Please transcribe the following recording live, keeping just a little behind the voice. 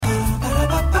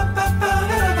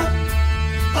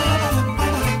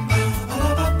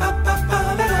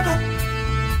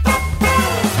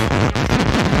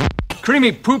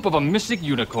Creamy poop of a mystic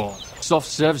unicorn. Soft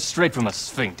served straight from a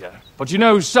sphincter. But you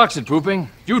know who sucks at pooping?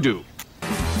 You do.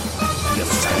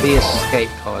 The Escape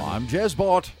Pod. I'm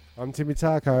Jezbot. I'm Timmy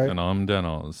Taco. And I'm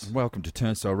Danoz. Welcome to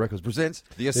Turnstile Records presents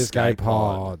The Escape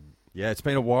Pod. Yeah, it's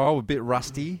been a while, a bit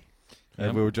rusty.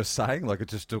 And we were just saying, like, it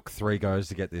just took 3 goes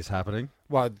to get this happening.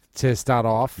 Well, to start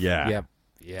off. Yeah. Yep.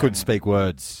 Couldn't speak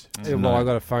words. Yeah, well, I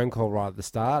got a phone call right at the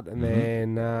start, and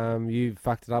then you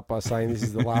fucked it up by saying this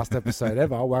is the last episode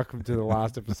ever. Welcome to the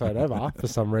last episode ever, for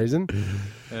some reason.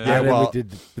 Yeah, well,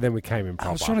 then we came in proper.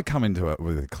 I was trying to come into it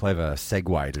with a clever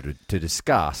segue to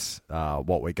discuss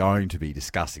what we're going to be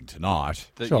discussing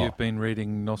tonight. That Sure. you've been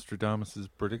reading Nostradamus'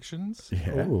 predictions?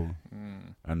 Yeah. Ooh.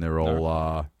 And they're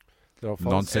all They're all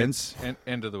false. nonsense.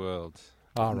 End of the world.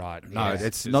 Oh, right. No, yes.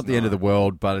 it's not the end of the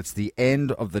world, but it's the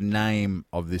end of the name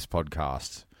of this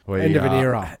podcast. End of an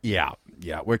era. Yeah.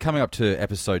 We're coming up to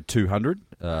episode 200,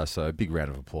 so a big round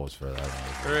of applause for that.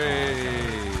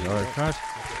 Hooray!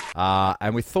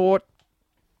 And we thought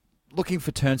looking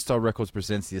for Turnstile Records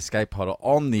presents The Escape Pod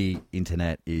on the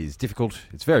internet is difficult.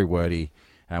 It's very wordy,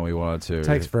 and we wanted to... It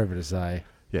takes forever to say.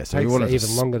 Yeah, so Takes we wanted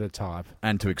even longer to type.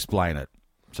 and to explain it.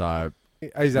 So... Is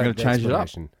We're that going to change it up.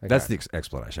 explanation? Okay. That's the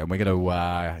explanation. We're going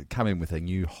to come in with a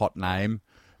new hot name,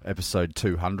 episode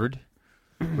 200,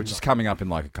 which is coming up in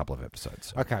like a couple of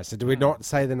episodes. Okay, so do we not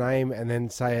say the name and then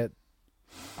say it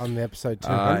on the episode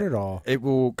 200 or It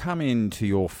will come into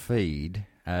your feed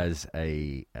as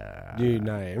a new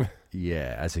name?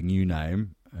 Yeah, as a new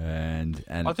name, and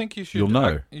I think you should. You'll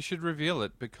know. You should reveal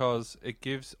it because it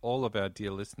gives all of our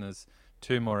dear listeners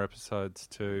 2 more episodes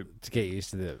to To get used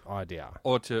to the idea.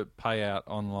 or to pay out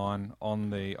online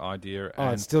on the idea Oh,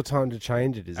 it's still time to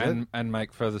change it, is it? and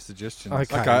make further suggestions.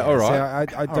 Okay, all right.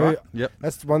 So I do. All right. Yep.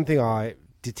 That's one thing I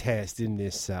detest in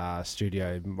this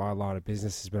studio. My line of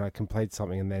business is when I complete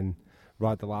something and then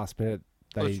right at the last minute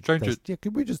Let's change it. Yeah,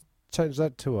 could we just change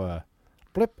that to a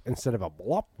blip instead of a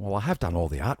blop? Well, I have done all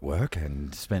the artwork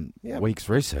and spent Yep. weeks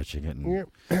researching it. And,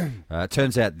 Yep. it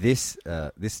turns out this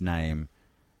name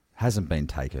hasn't been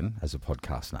taken as a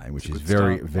podcast name, which is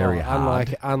very, very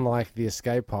hard. Unlike the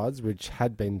Escape Pods, which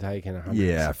had been taken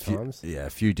hundreds of times. A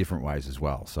few different ways as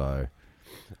well. So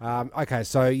Okay,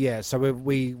 so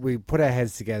we put our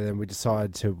heads together and we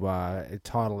decided to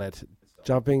title it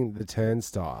 "Jumping the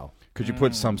Turnstile." could you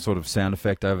put some sort of sound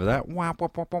effect over that? Wah, wah,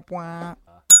 wah, wah, wah.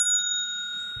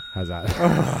 How's that?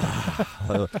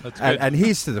 That's good. And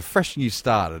here's to the fresh new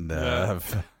start. And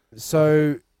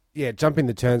So yeah, jumping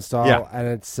the turnstile, Yeah. and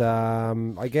it's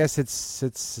I guess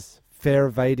it's fair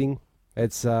evading.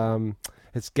 It's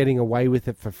getting away with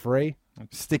it for free.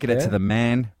 sticking it Yeah. to the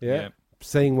man. Yeah. Yeah.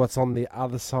 Seeing what's on the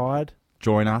other side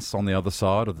Join us on the other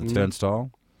side of the turnstile.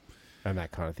 and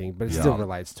that kind of thing. But it Yeah. still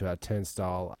relates to our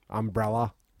turnstile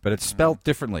umbrella. But it's spelt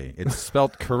differently. It's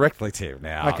spelt correctly, Tim.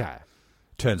 Now, Okay.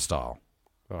 Turnstile,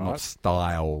 All not right.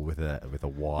 style with a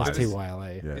Y. It's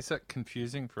TYLE. Yeah. Is that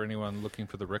confusing for anyone looking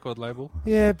for the record label?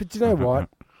 Yeah, but you know what?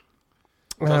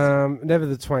 Never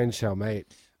the twain shall meet.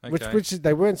 Okay. Which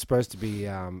they weren't supposed to be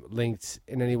linked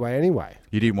in any way anyway.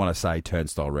 You didn't want to say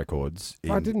Turnstile Records.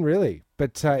 I didn't really.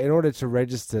 But in order to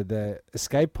register the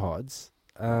Escape Pods,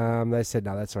 they said,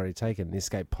 no, that's already taken. The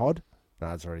Escape Pod? No,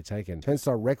 that's already taken.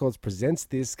 Turnstile Records presents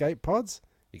the Escape Pods.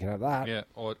 You can have that. Yeah,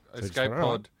 or just Escape went,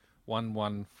 Pod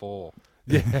 114.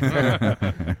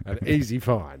 An easy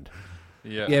find.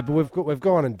 Yeah. Yeah, but we've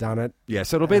gone and done it. Yeah,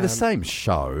 so it'll be the same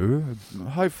show.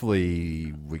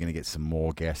 Hopefully, we're going to get some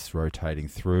more guests rotating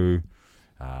through.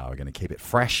 We're going to keep it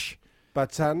fresh.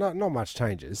 But not much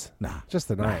changes. Nah. Just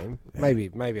the name. Yeah.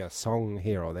 Maybe a song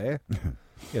here or there.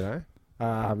 You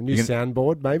know. New You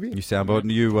soundboard, maybe. New soundboard,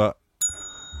 new...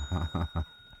 yeah,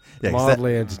 'cause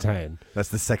Mildly entertained. that's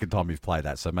the second time you've played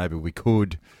that, so maybe we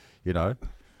could, Yeah,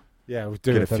 we'll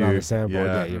do Get it a with another few, soundboard. yeah.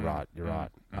 Yeah, you're right. You're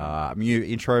right. new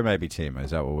intro maybe, Tim.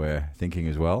 Is that what we're thinking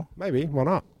as well? Maybe. Why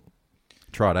not?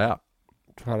 Try it out.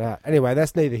 Try it out. Anyway,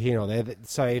 that's neither here nor there.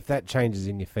 So if that changes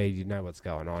in your feed, you know what's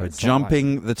going on. So It's not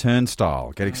jumping the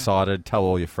turnstile. Get excited. Tell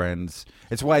all your friends.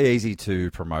 It's way easy to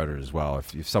promote it as well.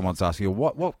 If someone's asking you,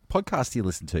 what podcast do you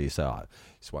listen to? You say, oh,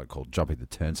 it's one called Jumping the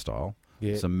Turnstile.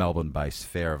 Yeah. It's a Melbourne-based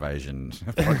fair evasion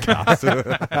podcast.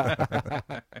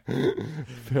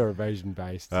 fair evasion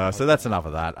based. So that's enough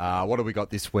of that. What have we got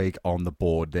this week on the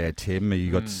board there, Tim?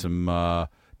 You got some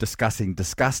discussing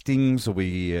disgustings? Are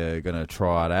we going to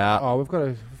try it out? Oh, we've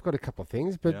got a couple of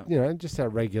things, but Yeah. you know, just our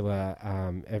regular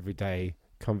everyday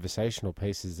conversational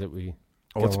pieces that we.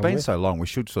 Oh, it's go on been with. so long. We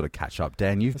should sort of catch up.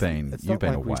 Dan, you've been It's not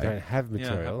like away. We don't have Yeah,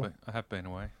 material. I have been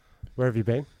away. Where have you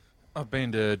been? I've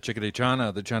been to Chickadee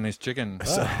China, the Chinese chicken.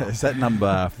 So, is that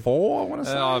number 4, I want to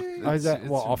say? Oh, is that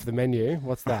what, off the menu?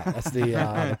 What's that? That's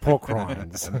the pork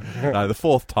rinds. No, the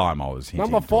 4th time I was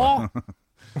hinting. Number 4?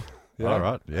 All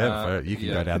right. Yeah, fair. You can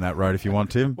go down that road if you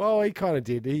want, Tim. Well, he kind of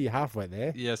did. He halfway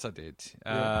there. Yes, I did.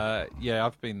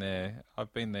 I've been there.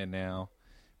 I've been there now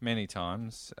many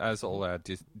times. As all our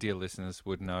dear listeners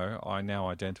would know, I now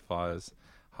identify as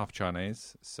half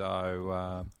Chinese.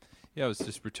 So, I was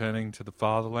just returning to the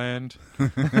fatherland.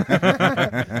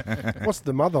 What's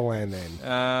the motherland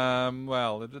then?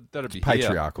 Well, that'd be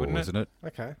Patriarchal, here, isn't it?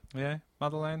 Okay. Yeah,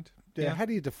 motherland. Yeah. How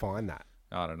do you define that?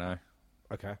 I don't know.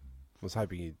 Okay. Was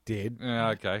hoping you did.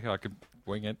 Okay, I could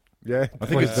wing it. Yeah, I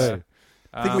think it's.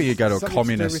 I think when you go to a something to do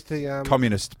communist with the,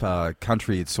 communist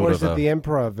country, it's sort Or of is it the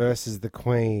emperor versus the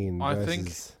queen? I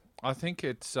versus... think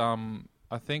it's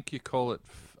I think you call it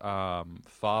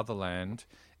fatherland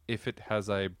if it has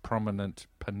a prominent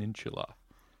peninsula.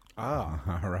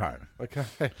 Ah, right. Okay.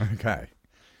 Okay.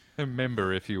 A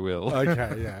member, if you will.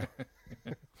 Okay,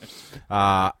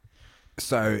 yeah.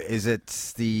 So is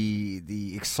it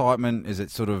the excitement? Is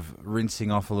it sort of rinsing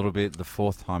off a little bit? The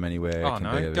 4th time anywhere? Oh can be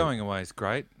a no, bit- going away is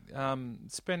great.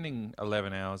 Spending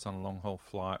 11 hours on a long haul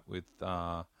flight with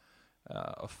a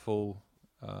full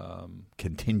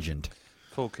contingent.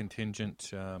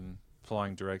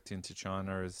 Flying direct into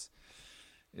China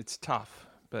it's tough,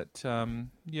 but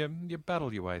you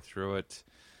battle your way through it.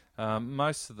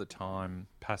 Most of the time,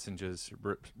 passengers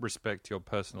respect your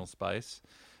personal space,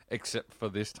 except for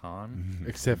this time.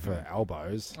 Except for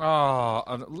elbows. Oh,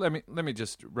 let me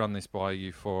just run this by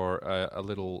you for a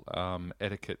little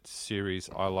etiquette series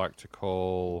I like to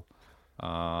call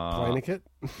Plane-etiquette?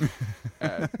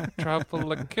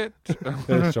 Travel etiquette.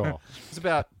 Sure. It's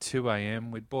about 2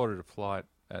 a.m. We'd boarded a flight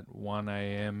at 1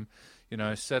 a.m.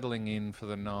 Settling in for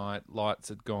the night. Lights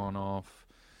had gone off.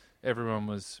 Everyone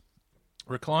was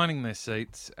reclining their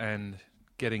seats and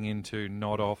getting into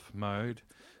nod-off mode.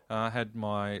 I had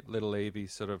my little Evie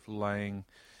sort of laying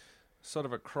sort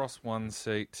of across one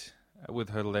seat with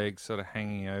her legs sort of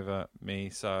hanging over me.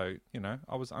 So,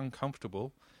 I was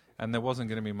uncomfortable and there wasn't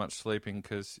going to be much sleeping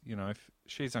because, if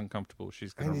she's uncomfortable,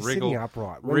 she's going to wriggle. Sitting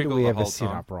upright. When wriggle do we the ever whole sit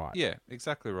time. upright? Yeah,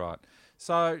 exactly right.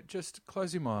 So just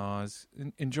closing my eyes,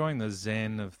 enjoying the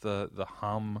zen of the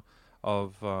hum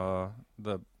of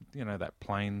that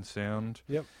plane sound.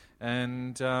 Yep.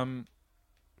 And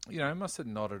must have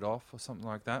nodded off or something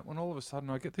like that when all of a sudden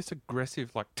I get this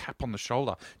aggressive tap on the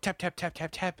shoulder, tap tap tap tap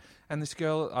tap, and this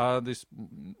girl, this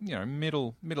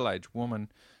middle-aged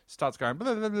woman, starts going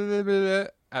blah, blah, blah, blah, blah,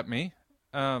 at me.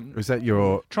 Was that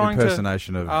your trying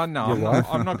impersonation of? No,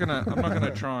 I'm not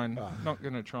gonna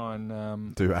try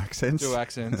and do accents. Do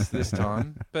accents this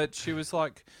time. But she was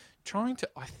trying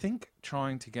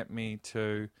to get me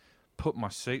to put my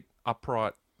seat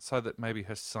upright so that maybe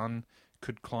her son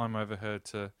could climb over her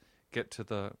to get to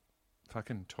the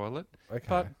fucking toilet. Okay.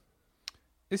 But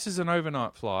this is an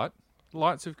overnight flight.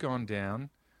 Lights have gone down.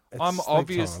 It's I'm sleep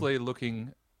obviously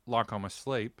looking like I'm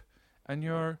asleep, and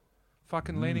you're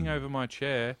fucking leaning over my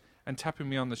chair and tapping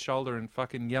me on the shoulder and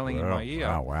fucking yelling in my ear.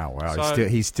 Wow. So-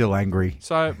 He's still angry.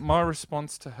 So my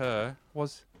response to her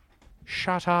was,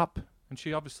 "Shut up." And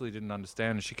she obviously didn't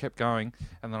understand, and she kept going.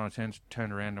 And then I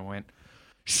turned around and went,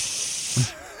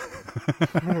 "Shh."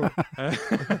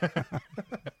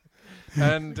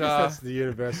 And That's the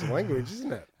universal language,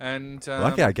 isn't it? and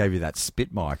Lucky I gave you that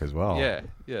spit mic as well. yeah,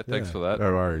 thanks for that.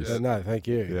 No worries. No, thank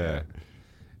you. Yeah.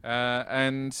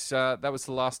 And that was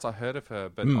the last I heard of her.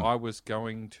 But I was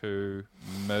going to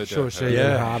murder Sure, her. she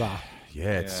Yeah. harder.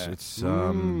 Yeah, it's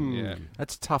Yeah.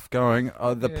 that's tough going.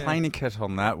 The Yeah. plane etiquette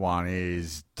on that one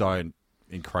is don't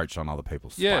encroach on other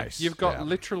people's Yeah, space. you've got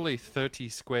literally 30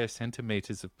 square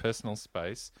centimetres of personal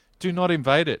space. Do not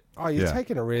invade it. Oh, you're Yeah.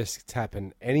 taking a risk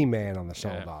tapping any man on the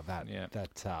shoulder Yeah. that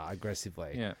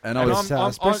aggressively. Yeah, And I was-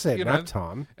 Especially at nap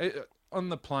time. On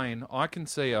the plane, I can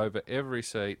see over every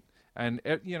seat, and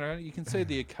you can see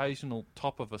the occasional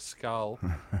top of a skull,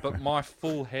 but my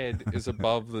full head is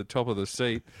above the top of the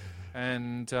seat,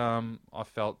 and I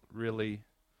felt really.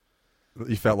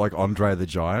 You felt like Andre the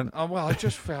Giant. Well, I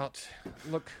just felt.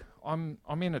 Look, I'm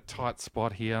in a tight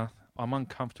spot here. I'm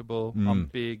uncomfortable. I'm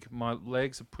big. My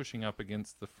legs are pushing up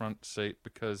against the front seat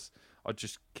because I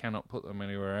just cannot put them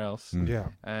anywhere else. Yeah.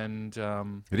 And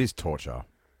It is torture.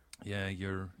 yeah,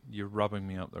 you're rubbing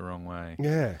me up the wrong way.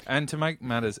 Yeah. And to make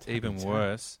matters even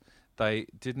worse, they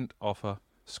didn't offer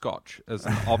scotch as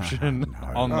an option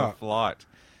on the flight.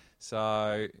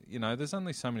 So there's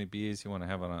only so many beers you want to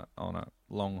have on a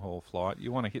long haul flight.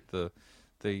 You want to hit the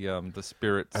the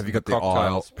spirits. Have you and got the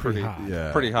cocktails aisle? pretty hard.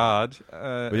 Yeah. pretty hard.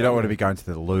 But you don't want to be going to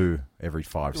the loo every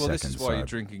 5 Well, seconds. this is why so. you're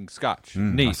drinking scotch. I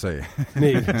Neat. see.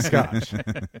 Need scotch.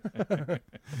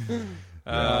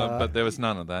 But there was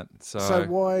none of that. So, So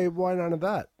why none of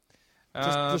that?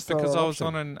 just not because an I was option.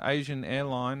 on an Asian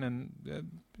airline,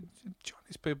 and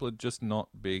Chinese people are just not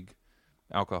big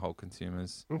alcohol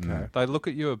consumers. Okay. They look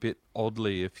at you a bit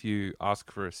oddly if you ask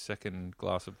for a second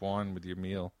glass of wine with your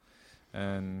meal,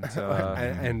 and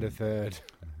And a third.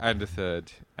 and a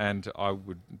third, and I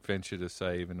would venture to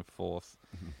say even a fourth.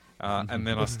 And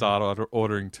then I start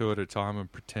ordering 2 at a time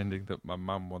and pretending that my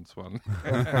mum wants one.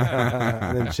 And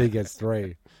then she gets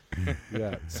 3.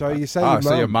 Yeah. So you say Oh, your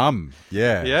so your mum. mum.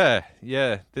 Yeah.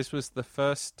 Yeah. This was the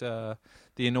first, the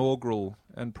inaugural,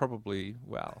 and probably,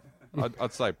 well,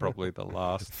 I'd say probably the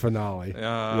last Finale.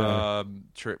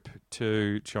 trip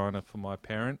to China for my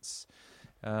parents,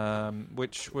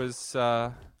 which was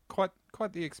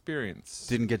quite the experience.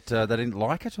 They didn't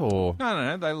like it, or?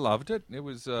 No, they loved it. It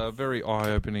was a very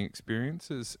eye-opening experience,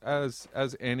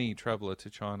 as any traveller to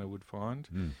China would find.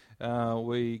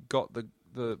 We got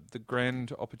the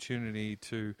grand opportunity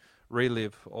to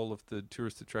relive all of the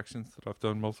tourist attractions that I've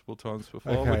done multiple times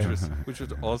before, Okay. which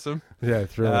was awesome. Yeah,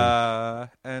 thrilling.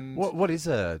 And What is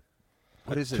a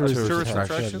tourist tourist attraction?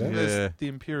 attraction, yeah. There's the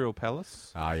Imperial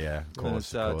Palace. Oh, yeah, of course.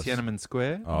 There's Tiananmen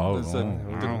Square. Oh, There's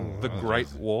the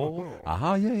Great Wall.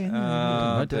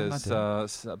 Yeah. There's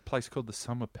a place called the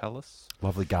Summer Palace.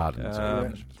 Lovely gardens.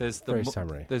 There's Very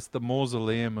summary. There's the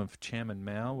mausoleum of Chairman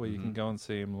Mao, where you can go and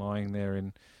see him lying there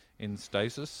in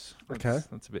stasis. Okay.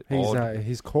 That's a bit He's odd.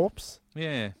 his corpse.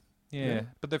 Yeah.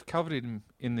 But they've covered him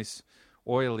in this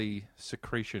oily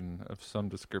secretion of some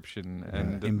description,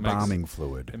 and Embalming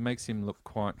fluid. it makes him look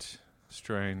quite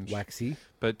strange. Waxy.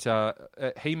 But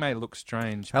he may look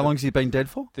strange. How but long has he been dead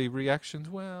for? the reactions?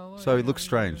 Well, So he looks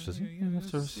strange, does he?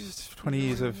 After it's 20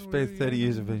 years of, 30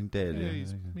 years of being dead. Yeah,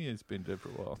 he's been dead for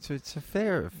a while. So it's a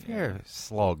fair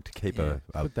slog to keep a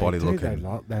But body they do.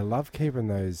 looking. They love keeping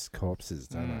those corpses,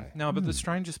 don't they? No, but the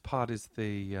strangest part is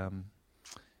the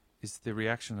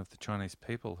reaction of the Chinese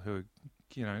people who,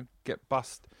 get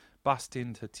bust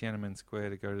into Tiananmen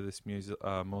Square to go to this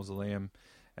mausoleum,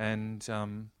 and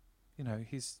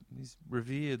he's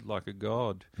revered like a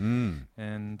god, and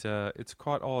it's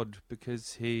quite odd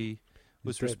because he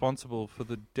was dead. responsible for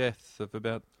the death of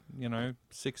about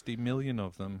 60 million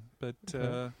of them, but.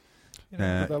 Nah.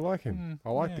 But they like him. I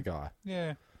like yeah. the guy.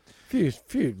 Yeah, Few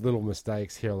little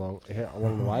mistakes here along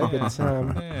the way, but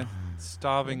yeah,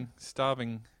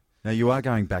 starving. Now, you are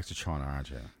going back to China,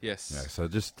 aren't you? Yes. Yeah, so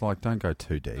just, don't go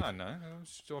too deep. No.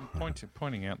 I'm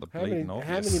pointing out the how many, bleeding how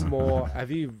obvious. many more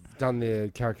have you done the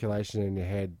calculation in your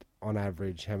head on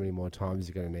average? How many more times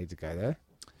you're going to need to go there?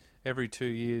 Every 2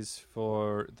 years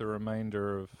for the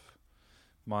remainder of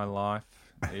my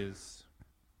life is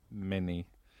many.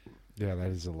 Yeah, that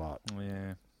is a lot.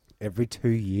 Yeah. Every 2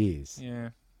 years. Yeah.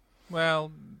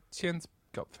 Well, Tien's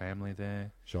got family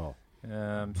there. Sure.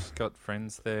 She's got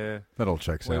friends there. That all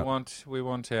checks We out.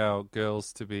 want our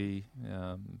girls to be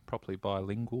properly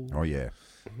bilingual. Oh, yeah.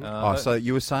 Uh, So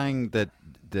you were saying that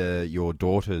your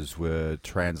daughters were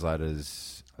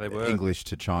translators, They were. English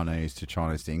to Chinese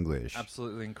to English.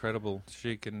 Absolutely incredible.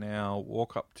 She can now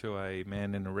walk up to a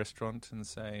man in a restaurant and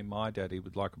say, "My daddy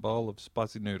would like a bowl of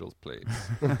spicy noodles, please."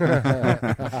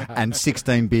 And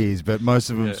 16 beers, but most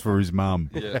of them's Yeah. for his mum.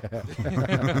 Yeah,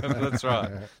 that's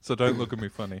right. So don't look at me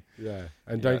funny. Yeah.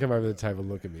 And don't come over the table and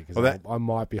look at me because Well, I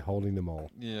might be holding them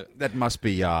all. Yeah. That must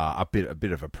be a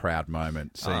bit of a proud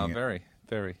moment seeing it. Very,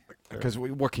 very. Because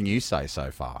what can you say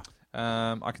so far?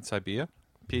 I can say beer,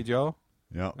 Joe.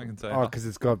 Yeah. I can say. Oh, because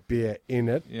it's got beer in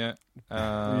it. Yeah.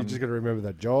 You just got to remember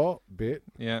the jaw bit.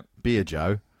 Yeah. Beer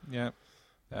Joe. Yeah.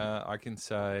 I can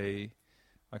say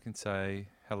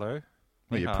hello. Well,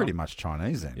 Ni you're hao. pretty much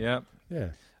Chinese then. Yeah.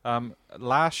 Yeah.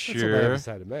 Last That's what they year ever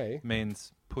say to me.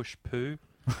 means push poo.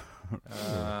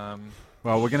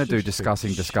 Well, we're going to do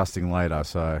Shush, disgusting later,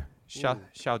 so...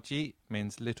 Xiaoji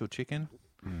means little chicken.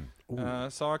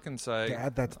 So I can say. To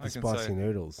add that to I the can spicy say-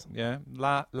 noodles. Yeah,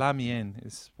 la mian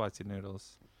is spicy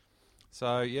noodles.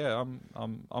 So yeah,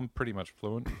 I'm pretty much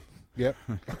fluent. Yep.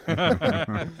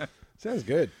 Sounds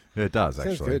good. Yeah, it does, Sounds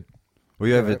actually. good.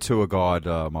 We have a Alright. tour guide,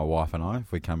 my wife and I,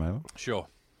 if we come over. Sure.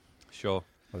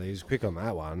 Well, he was quick on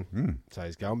that one. Mm. So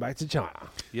he's going back to China.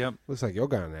 Yep. Looks like you're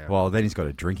going now. Well, then he's got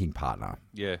a drinking partner.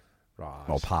 Yeah. Right.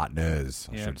 Or partners,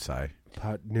 I Yeah. should say.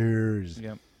 Partners.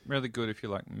 Yep. Really good if you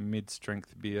like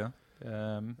mid-strength beer.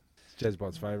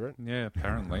 Jezbot's favourite. Yeah,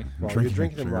 apparently. Well, Drinking- you're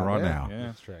drinking them drinking right, right now. now.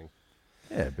 Yeah. Strength.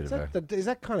 Yeah, a bit Is of a...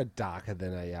 that kind of darker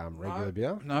than a regular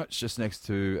beer? No, it's just next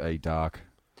to a dark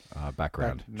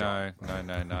background. No.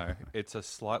 It's a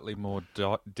slightly more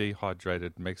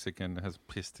dehydrated Mexican has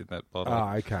pissed in that bottle.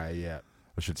 Oh, okay, yeah.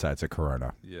 I should say it's a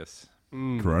Corona. Yes.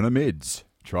 Corona mids.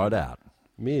 Try it out.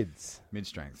 Mids. Mid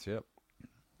strengths, yep.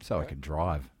 So I can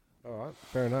drive. All right,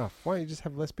 fair enough. Why don't you just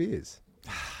have less beers?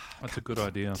 That's a good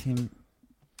idea. Tim,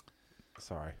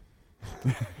 Sorry.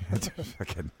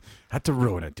 had to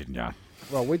ruin it, didn't you?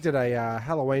 Well, we did a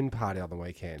Halloween party on the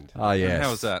weekend. Oh, yes. And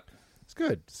how was that? It's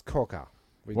good. It's corker.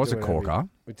 What's a corker?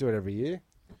 We do it every year,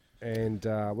 and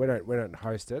we don't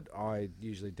host it. I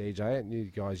usually DJ it, and you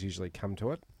guys usually come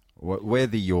to it. We're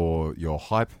your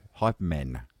hype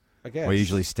men. I guess We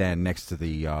usually stand next to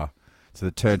the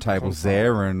turntables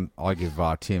there, and I give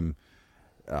Tim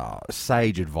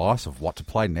sage advice of what to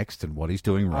play next and what he's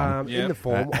doing wrong. in the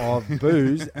form of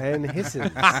boos and hisses.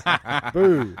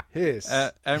 Boo, hiss.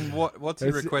 And what's he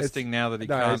requesting now that he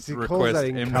can't he calls request that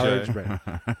MJ?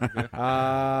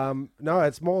 encouragement. No,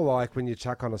 it's more like when you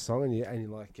chuck on a song and you're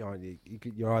like going,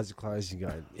 your eyes are closed, you're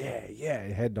going, yeah,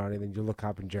 your head nodding, then you look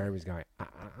up and Jeremy's going,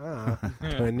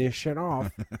 turn this shit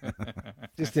off.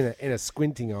 Just in a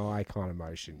squinting eye kind of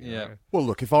motion. You know? Well,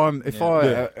 look, if I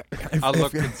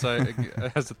look and say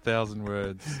it has 1,000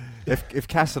 words. if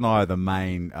Cass and I are the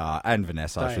main, and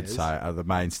Vanessa, I should say, are the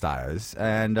mainstays,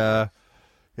 and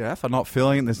if I'm not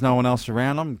feeling it, there's no one else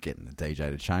around, I'm getting the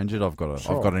DJ to change it. I've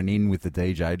got an in with the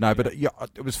DJ. No, but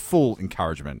it was full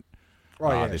encouragement.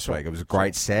 This week. It was a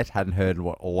great set. Hadn't heard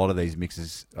what a lot of these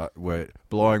mixes were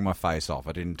blowing my face off.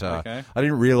 I didn't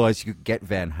realise you could get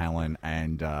Van Halen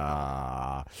and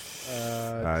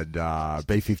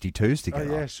B-52s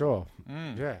together. Oh yeah, sure.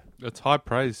 Yeah, It's high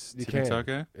praise, you Timmy can.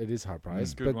 Taco. It is high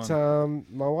praise. Good But one.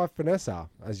 my wife Vanessa,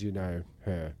 as you know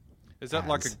her, Is that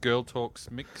like a Girl Talks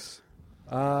mix?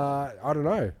 I don't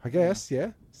know. I guess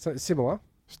so, similar.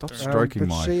 Stop stroking but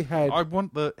my... she had I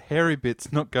want the hairy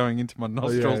bits not going into my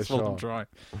nostrils while I'm sure.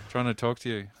 trying to talk to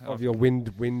you. of your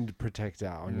wind protector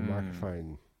on your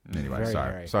microphone. Anyway, Very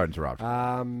sorry hairy. to interrupt.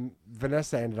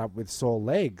 Vanessa ended up with sore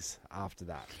legs after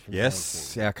that. from Yes,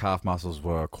 dancing. our calf muscles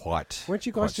were quite... Weren't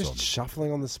you guys quite just sore.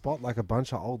 shuffling on the spot like a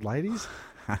bunch of old ladies?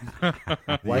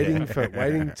 waiting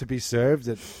to be served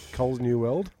at Coles New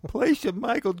World? Please,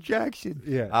 Michael Jackson.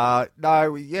 Yeah.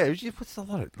 No, yeah, it just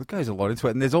it goes a lot into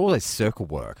it, and there's always circle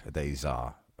work at these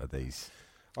I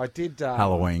did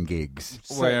Halloween gigs.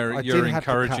 Where I you're did have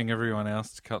to encouraging cut- everyone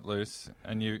else to cut loose,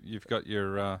 and you've got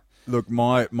your Look,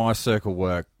 my circle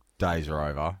work days are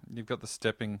over. you've got the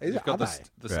stepping, Is you've it- got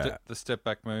are the step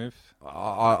back move.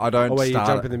 I don't Oh, where you start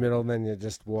jump in the middle and then you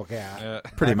just walk out.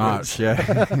 pretty much, yeah.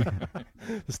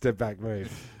 The step back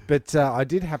move. But I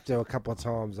did have to a couple of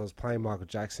times. I was playing Michael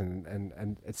Jackson,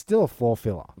 and it's still a floor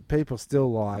filler. People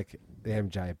still like the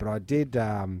MJ, but I did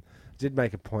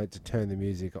make a point to turn the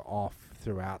music off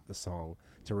throughout the song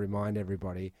to remind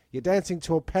everybody you're dancing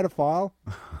to a pedophile.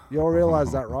 You all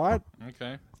realise that, right?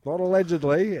 Okay. It's not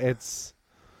allegedly. It's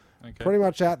pretty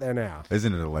much out there now.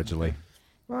 Isn't it allegedly?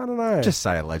 I don't know. Just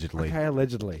say allegedly. okay,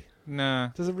 allegedly. Nah.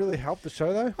 Does it really help the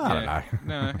show though? I don't know.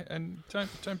 No, and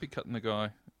don't be cutting the guy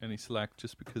any slack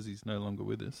just because he's no longer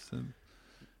with us. And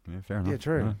Yeah, fair enough. Yeah,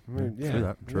 true. No, I mean, true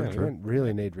that. True, We true. don't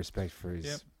really need respect for his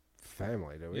Yep.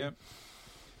 family, do we? Yep.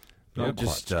 No,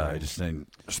 just need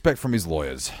respect from his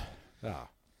lawyers, Ah,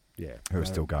 yeah. who are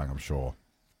still going, I'm sure.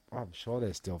 I'm sure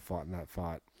they're still fighting that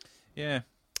fight. Yeah.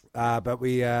 But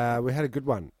we had a good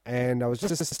one, and I was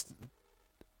just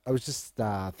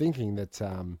thinking that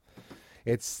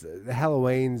it's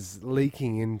Halloween's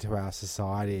leaking into our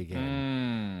society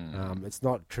again. It's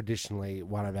not traditionally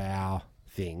one of our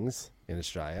things in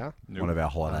Australia. One of our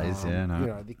holidays, yeah. No. You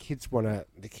know, the kids want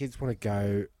to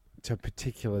go to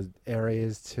particular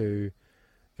areas to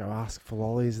go ask for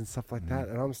lollies and stuff like that.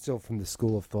 And I'm still from the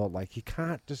school of thought, like, you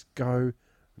can't just go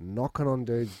knocking on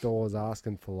dudes' doors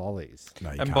asking for lollies. No,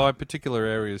 you And can't. by particular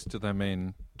areas, do they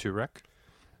mean Toorak?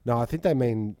 No, I think they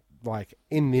mean like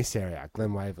in this area,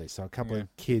 Glen Waverley. So a couple of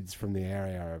kids from the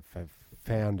area have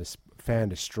found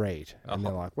a street, and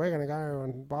they're like, "We're gonna go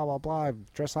and blah blah blah,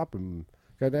 dress up and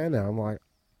go down there." I'm like,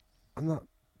 I'm not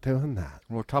doing that.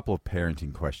 Well, a couple of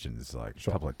parenting questions, like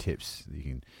Sure. a couple of tips that you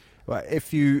can. Well,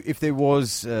 if there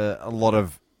was a lot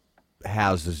of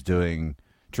houses doing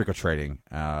trick or treating,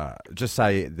 just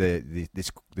say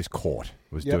this court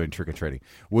was Yep. doing trick or treating,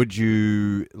 would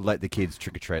you let the kids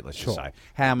trick or treat? Let's just Sure. say,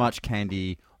 how much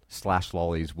candy /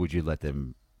 lollies would you let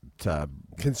them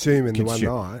Consume in the one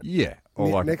consume? night, Yeah, or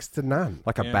like next to none.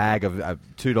 a Yeah. bag of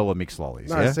 $2 mixed lollies.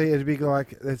 No, yeah? see, it'd be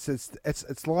like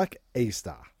it's like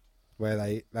Easter, where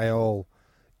they all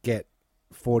get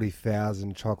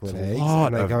 40,000 chocolate It's a eggs, lot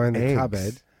and they of go in the eggs.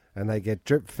 cupboard and they get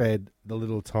drip fed the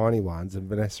little tiny ones, and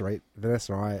Vanessa and I eat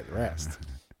the rest.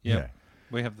 Yeah.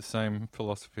 We have the same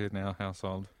philosophy in our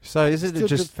household. So is it Still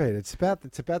just good feed. It's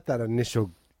about that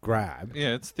initial grab.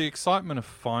 Yeah, it's the excitement of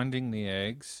finding the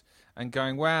eggs and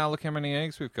going, wow, look how many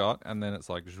eggs we've got. And then it's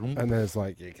like, zoom. And then it's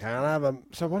like, you can't have them.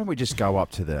 so? Why don't we just go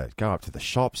up to the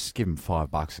shops, give them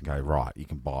 $5, and go right? You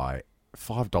can buy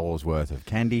 $5 worth of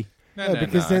candy. No,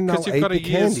 because then they'll 'Cause you've eat got the a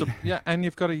year's candy. and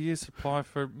you've got a year's supply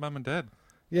for mum and dad.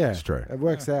 Yeah, It's true. It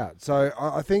works out. So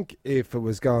I think if it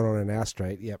was going on in our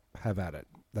street, yep, have at it.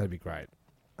 That'd be great.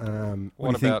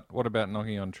 What about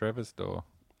knocking on Trevor's door?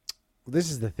 This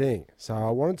is the thing. So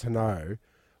I wanted to know,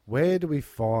 where do we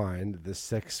find the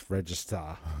sex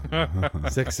register,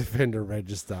 sex offender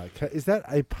register? Is that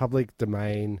a public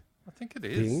domain? I think it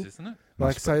is, Thing? isn't it?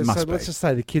 Like, Must so be. let's just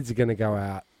say the kids are going to go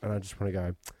out, and I just want to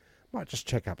go. Might just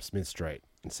check up Smith Street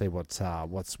and see what's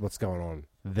going on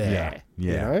there.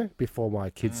 Yeah. You know, before my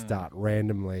kids start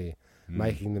randomly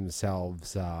making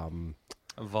themselves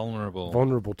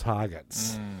vulnerable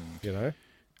targets. You know.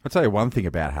 I'll tell you one thing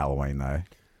about Halloween though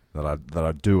that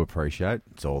I do appreciate.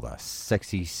 It's all the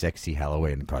sexy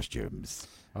Halloween costumes.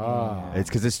 It's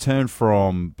because it's turned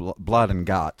from blood and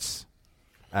guts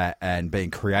and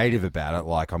being creative about it.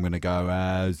 Like I'm going to go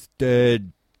as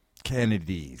dead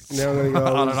Kennedys. Now I'm gonna go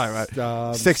I don't know,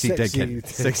 mate. Sexy dead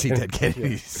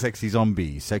Kennedys. Sexy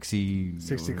zombies. Sexy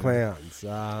clowns.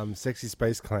 Sexy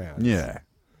space clowns. Yeah.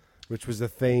 Which was a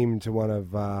theme to one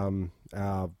of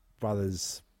our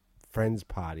brother's friends'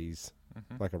 parties,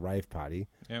 like a rave party.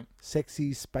 Yep.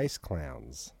 Sexy space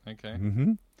clowns. Okay.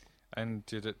 Mm-hmm. And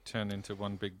did it turn into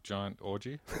one big giant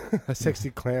orgy? A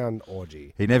sexy clown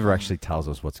orgy. He never actually tells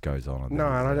us what goes on. No,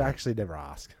 and I actually never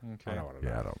ask. Okay. I don't want to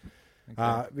know. Yeah, I don't.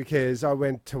 Because I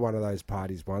went to one of those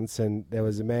parties once, and there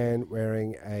was a man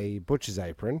wearing a butcher's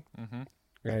apron,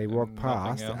 and he walked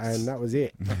past, else. and that was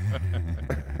it.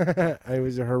 And he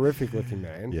was a horrific-looking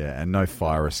man. Yeah, and no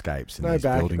fire escapes in No these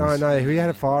back. buildings. No, he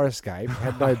had a fire escape.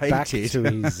 Had no I back did. to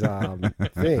his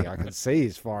thing. I could see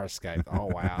his fire escape. Oh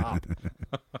wow!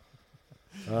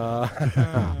 Nowhere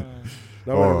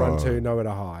to run to, nowhere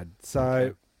to hide.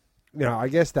 So, I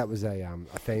guess that was a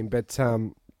theme, but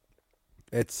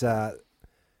it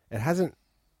hasn't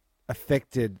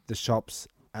affected the shops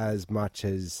as much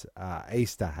as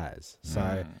Easter has.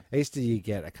 So Easter, you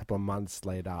get a couple of months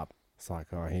lead up. It's like,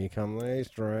 oh, here come the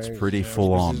Easter eggs. It's pretty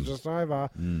full on. This is just over.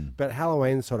 But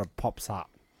Halloween sort of pops up.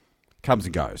 Comes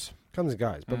and goes.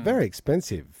 But very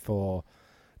expensive for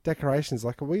decorations.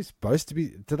 Like, are we supposed to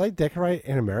be... Do they decorate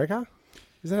in America?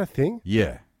 Is that a thing?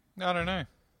 Yeah, I don't know.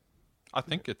 I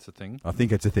think it's a thing. I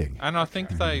think it's a thing. And I think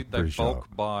they Pretty bulk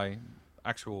sure. buy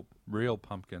actual real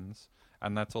pumpkins,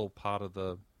 and that's all part of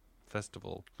the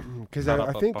festival. Because Cut I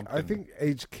up a think pumpkin.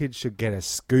 each kid should get a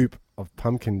scoop of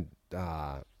pumpkin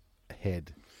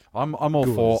head. I'm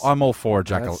all for a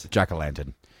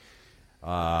jack-o'-lantern.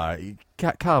 You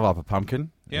carve up a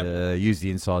pumpkin. Yep. Use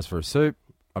the insides for a soup.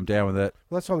 I'm down with it.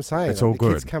 Well, that's what I'm saying. It's all the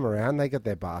good. kids come around, they get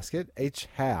their basket. Each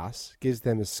house gives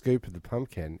them a scoop of the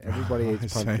pumpkin. Everybody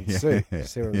eats pumpkin soup. You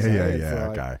see what I'm saying? It's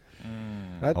like- Okay.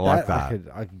 That, I like that.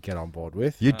 that. I could get on board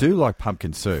with. You do like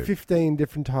pumpkin soup. 15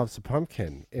 different types of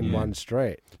pumpkin in one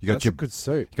street. That's a good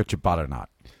soup. You got your butternut.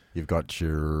 You've got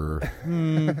your...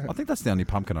 I think that's the only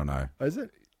pumpkin I know. Is it?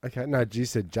 Okay. No, you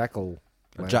said jackal.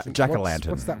 Jack-o'-lantern.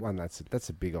 What's that one? That's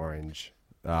a big orange.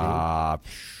 Uh,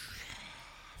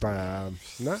 No.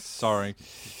 Sorry,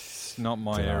 it's not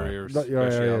my area of Not your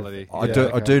area of-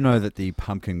 speciality. I do know that the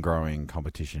pumpkin growing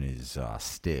competition is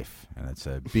stiff, and it's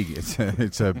a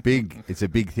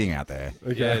big thing out there.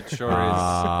 Okay. Yeah, it sure is.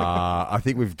 I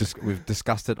think we've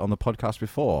discussed it on the podcast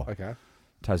before. Okay.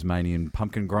 Tasmanian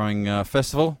Pumpkin Growing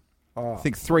Festival. Oh, I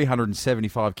think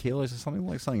 375 kilos or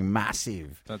something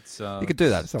massive. That's You could do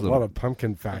that. that's a lot of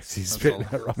pumpkin facts he's spitting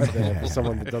out right there for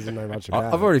someone that doesn't know much about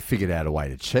I've it. already figured out a way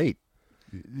to cheat.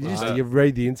 You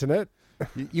read the internet?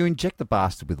 You inject the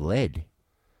bastard with lead.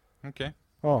 okay.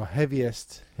 Oh,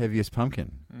 heaviest. Heaviest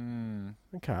pumpkin.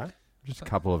 Okay. Just a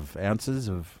couple of ounces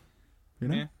of,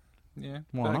 Yeah,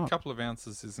 Why but not? a couple of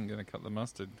ounces isn't going to cut the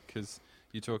mustard because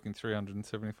you're talking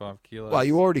 375 kilos. Well,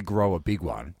 you already grow a big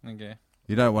one. Okay.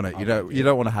 You don't want to. You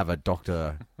don't want to have a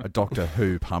Doctor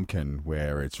Who pumpkin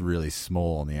where it's really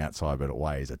small on the outside, but it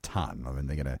weighs a ton. I mean,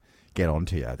 they're going to get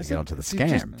onto you. They get onto the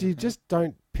scam. You just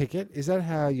don't pick it? Is that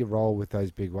how you roll with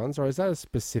those big ones, or is that a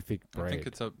specific breed? I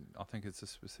think it's a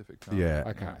specific kind. Yeah.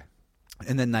 Okay.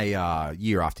 And then they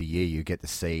year after year you get the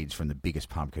seeds from the biggest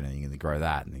pumpkin, and you grow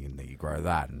that, and then you grow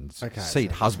that, and it's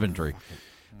seed husbandry.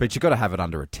 But you got to have it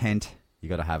under a tent. You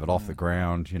got to have it off the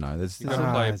ground. You know, there's You've got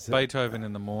to play Beethoven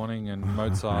in the morning and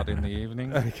Mozart in the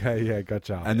evening. Okay, yeah,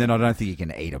 gotcha. and then I don't think you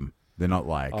can eat them. They're not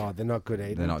like. Oh, they're not good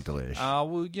eating. They're not delish.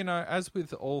 Well, as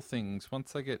with all things,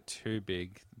 once they get too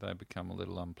big, they become a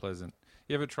little unpleasant.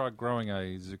 You ever tried growing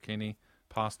a zucchini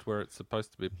past where it's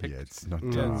supposed to be picked? Yeah, it's not.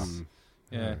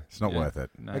 Yeah, It's not worth it.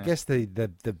 No. I guess the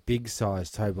big size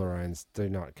Toblerones do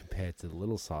not compare to the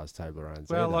little size Toblerones.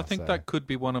 Well, either, I think so. that could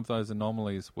be one of those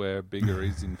anomalies where bigger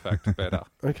is in fact better.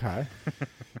 Okay.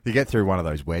 You get through one of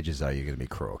those wedges, though, you're going to be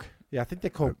crook. Yeah, I think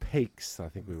they're called peaks. I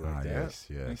think we worked out. Yes.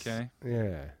 Okay.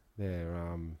 Yeah,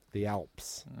 they're the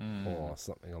Alps or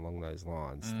something along those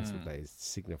lines. That's what they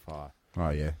signify. Oh,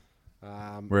 yeah.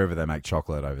 Wherever they make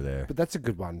chocolate over there. But that's a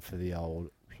good one for the old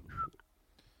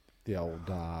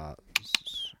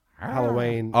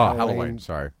Halloween. Oh, Halloween.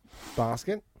 Sorry.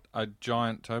 Basket. A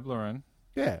giant Toblerone.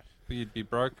 Yeah. But you'd be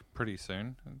broke pretty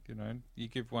soon. You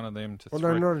give one of them to Well,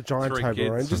 three. no, not a giant three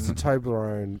Toblerone, kids just a and-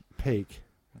 Toblerone peak.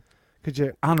 Could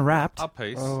you? Unwrapped. A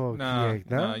piece. Oh, no, yeah,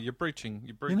 no? you're breaching. You're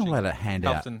You're breaching not allowed to hand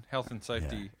out. health and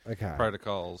safety Okay.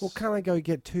 protocols. Well, can't I go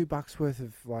get $2 worth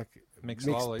of like Mixed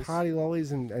mixed lollies. party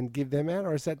lollies and give them out,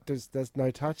 or is that there's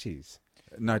no touchies?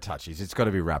 No touchies. It's got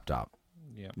to be wrapped up.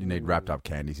 Yeah. You need wrapped up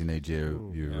candies. You need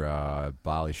your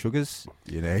barley sugars.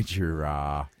 You need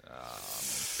your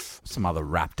some other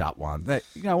wrapped up one.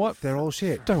 You know what? They're all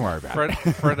shit. Don't worry about it.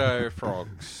 Freddo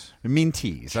frogs.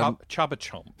 Minties. Chubba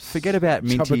chomps. Forget about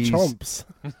Chubba minties. chomps.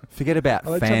 Forget about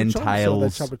Are they chubba chomps or are they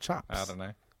fantails. chubba chups? I don't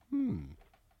know.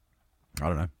 I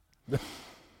don't know.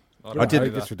 I did- I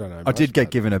guess we don't know. I did much, get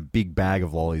but- given a big bag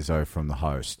of lollies though from the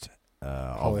host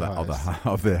of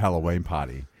the Halloween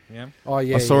party. Yeah. Oh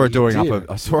yeah. I saw her you doing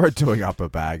did. up a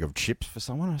bag of chips for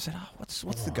someone. I said, "Oh, what's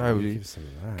the go? Give some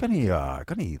of that.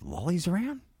 Got any lollies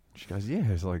around?" She goes, "Yeah."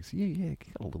 I was like, "Yeah,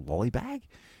 got a little lolly bag."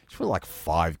 She put like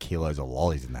 5 kilos of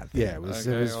lollies in that thing. Yeah, it was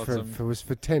Okay, it was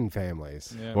for 10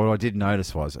 families. Yeah. What I did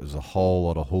notice was it was a whole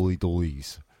lot of Holy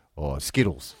Dollies or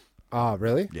Skittles. Oh,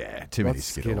 really? Yeah, too many What's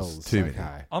Skittles. Too many.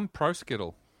 Okay. I'm pro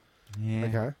Skittle. Yeah.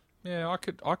 Okay. Yeah,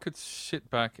 I could sit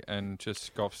back and just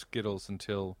scoff Skittles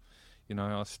until,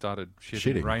 I started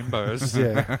shitting Shitting. rainbows.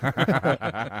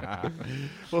 Yeah.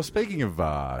 Well, speaking of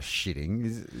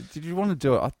shitting, did you want to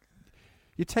do it?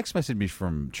 You text messaged me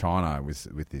from China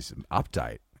with this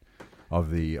update of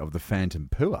the Phantom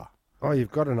Pua. Oh,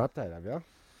 you've got an update, have you?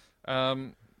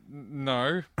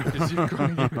 No, because you've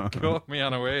caught me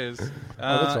unawares.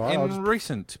 that's all right, I'll In just-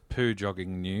 recent poo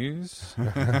jogging news,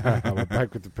 We're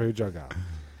back with the poo jogger.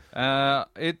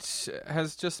 it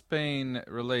has just been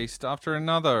released after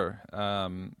another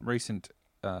recent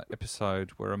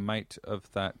episode where a mate of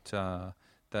that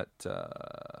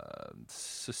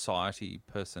society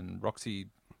person, Roxy,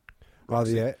 Oh,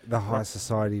 the high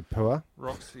society pooer.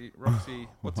 Roxy,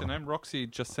 what's her name? Roxy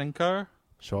Jasenko,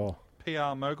 Sure.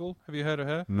 PR mogul. Have you heard of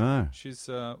her? No. She's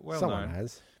well Someone known.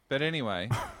 has. But anyway,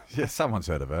 Yeah, someone's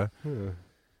heard of her.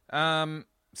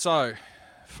 so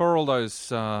for all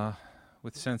those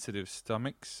with sensitive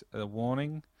stomachs, a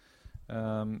warning.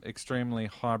 Extremely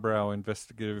highbrow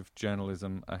investigative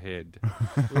journalism ahead.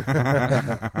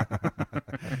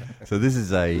 So this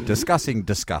is a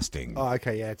disgusting. Oh,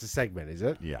 okay. Yeah, it's a segment, is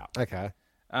it? Yeah. Okay.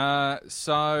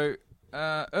 So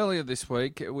earlier this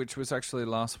week, which was actually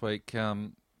last week,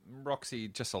 Roxy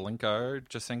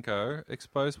Jasenko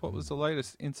exposed what was the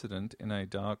latest incident in a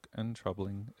dark and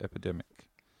troubling epidemic.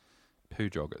 Poo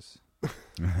joggers.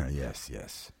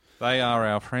 Yes. They are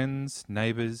our friends,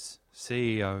 neighbours,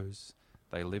 CEOs.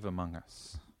 They live among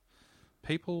us.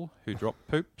 People who drop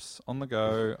poops on the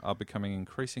go are becoming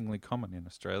increasingly common in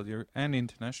Australia and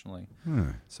internationally.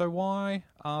 So why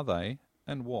are they,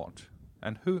 and what,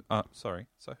 and who?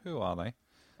 So who are they,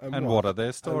 and what are their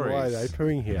And stories? why are they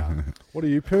pooing here? What are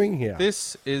you pooing here?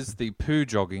 This is the poo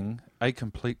jogging a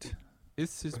complete.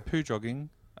 This is poo jogging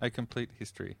a complete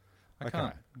history. I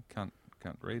Okay.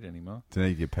 can't read anymore. Do you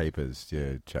need your papers?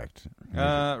 Yeah, checked.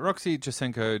 Roxy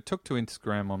Jasenko took to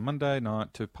Instagram on Monday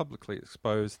night to publicly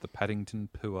expose the Paddington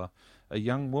Pooer, a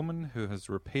young woman who has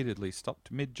repeatedly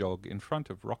stopped mid-jog in front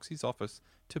of Roxy's office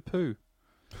to poo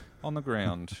on the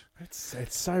ground. It's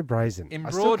so brazen. In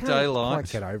I still broad can't daylight. quite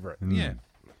get over it.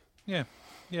 Yeah.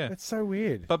 It's so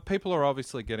weird. But people are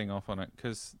obviously getting off on it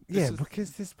because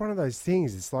Because it's one of those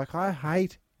things. It's like I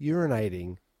hate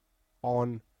urinating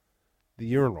on the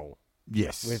urinal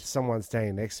Yes. with someone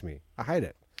standing next to me. I hate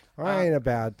it. I ain't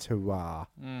about to. I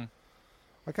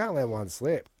can't let one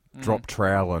slip. Drop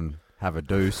trowel and have a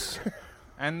deuce.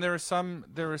 And there are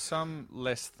some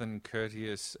less than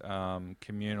courteous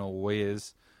communal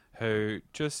weirs who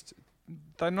just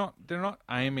they're not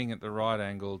aiming at the right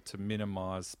angle to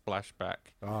minimise splashback,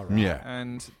 Oh, right. Yeah.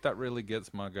 and that really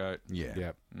gets my goat. Yeah.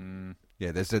 Yep.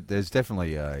 Yeah, there's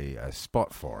definitely a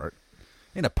spot for it.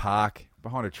 In a park,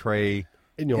 behind a tree,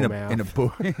 In your mouth.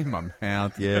 In my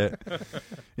mouth, yeah.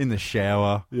 In the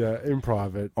shower. Yeah, in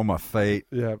private. On my feet.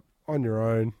 Yeah, on your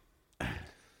own.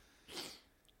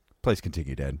 Please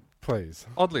continue, Dad. Please.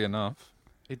 Oddly enough,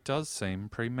 it does seem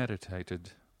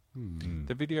premeditated.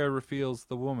 The video reveals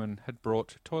the woman had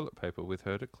brought toilet paper with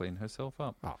her to clean herself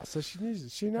up. Oh, so she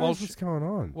knows While what's going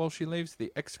on. While she leaves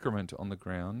the excrement on the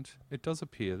ground, it does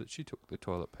appear that she took the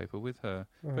toilet paper with her.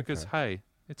 Because, hey,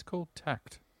 it's called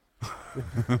tact.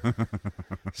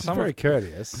 She's very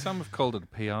courteous. Some have called it a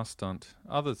PR stunt.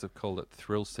 Others have called it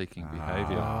thrill-seeking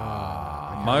behaviour.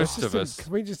 Okay. Most of us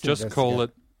can we just call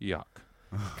it yuck.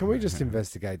 Can we just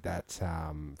investigate that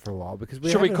for a while? Because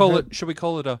Should we call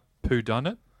it a poo done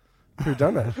it? Who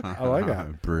done it? I like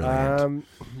that. Brilliant.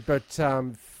 But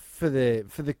for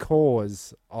the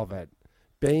cause of it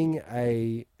being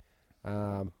a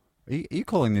Are you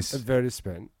calling this?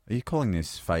 advertisement. Are you calling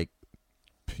this fake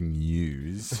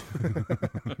news?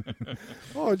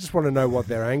 Oh, I just want to know what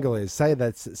their angle is. Say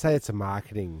it's a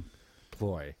marketing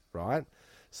ploy, right?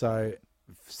 So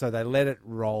they let it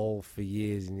roll for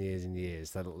years and years and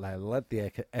years. They let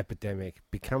the epidemic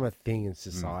become a thing in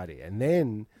society, and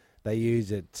then they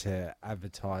use it to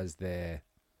advertise their.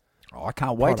 Oh, I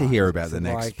can't wait to hear about Is the it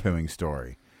next like- pooing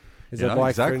story. Is You it know,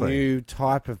 like for a exactly. new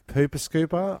type of pooper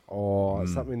scooper or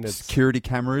something that's Security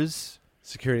cameras.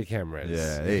 security cameras?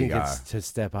 Yeah, there you you think go. it's to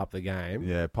step up the game.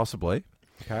 Yeah, possibly.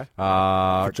 Okay.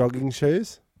 Uh, Jogging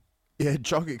shoes, yeah,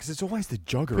 jogging, because it's always the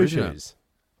jogger, poo isn't it? shoes,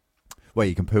 Well,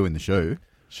 you can poo in the shoe.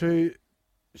 shoes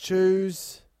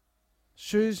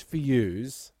for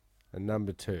yous and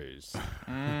number twos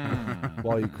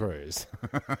while you cruise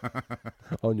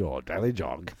on your daily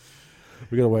jog.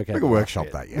 We're gonna work out. We can the workshop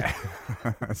bit. that, yeah.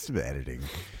 It's a bit of editing.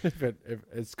 If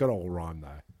it's got all rhyme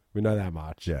though. We know that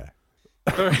much. Yeah.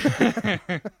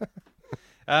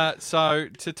 So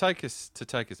to take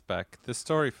us back, the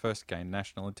story first gained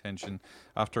national attention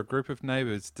after a group of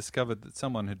neighbours discovered that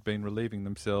someone had been relieving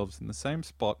themselves in the same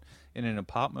spot in an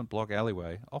apartment block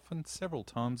alleyway, often several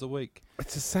times a week.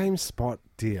 It's the same spot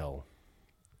deal.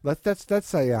 That's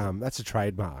a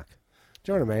trademark.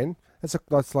 Do you know what I mean?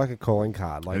 That's like a calling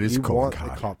card. Like It is a you calling want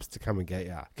card. the cops to come and get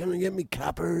you. Come and get me,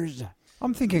 coppers.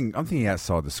 I'm thinking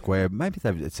outside the square. Maybe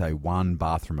it's a one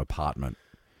bathroom apartment,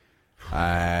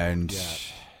 and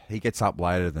he gets up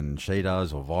later than she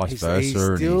does, or vice versa. He's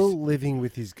and still living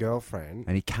with his girlfriend.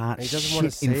 and he can't he doesn't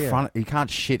want to shit in see her. front. He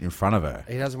can't shit in front of her.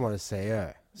 He doesn't want to see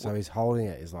her, so he's holding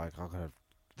it. He's like, I've got to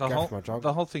go for my jog.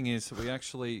 The whole thing is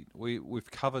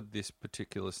we've covered this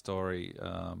particular story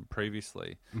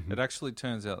previously. It actually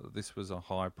turns out that this was a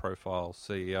high profile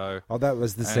CEO. Oh, that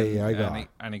was the CEO guy.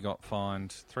 And he got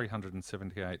fined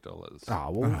 $378. Oh,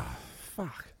 well,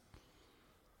 fuck.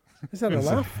 Is that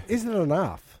enough? Is it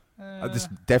enough? This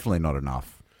definitely not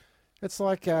enough. It's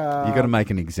like You got to make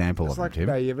an example it's of like him, Tim.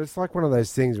 no, yeah, but it's like one of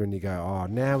those things when you go, oh,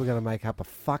 now we're going to make up a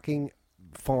fucking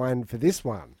fine for this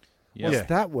one. Yeah. What's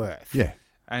that worth? Yeah.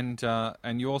 And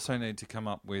you also need to come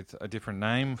up with a different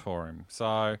name for him.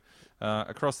 So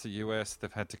across the US,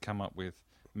 they've had to come up with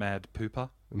Mad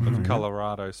Pooper of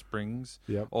Colorado Springs,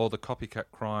 Yep. or the copycat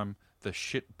crime, the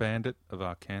Shit Bandit of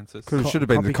Arkansas. It should have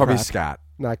been the Copy copy crap. scat.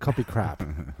 No, copy crap.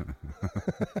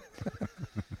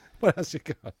 What else you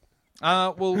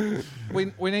got? Well,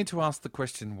 we need to ask the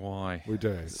question why. We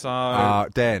do. So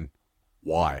Dan,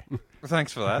 why?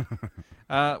 thanks for that.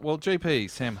 Well, GP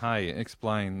Sam Hay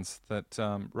explains that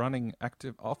running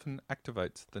often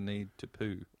activates the need to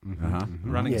poo. Uh-huh.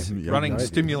 Running Yeah, running no, it is.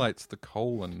 stimulates the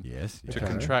colon Yes. to Okay.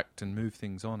 contract and move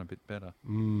things on a bit better.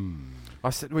 I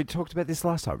said we talked about this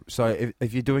last time. So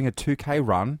if you're doing a 2K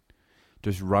run,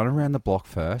 just run around the block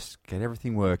first, get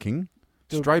everything working,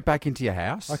 straight back into your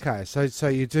house. Okay, so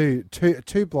you do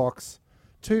two blocks,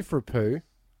 2 for a poo,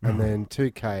 and then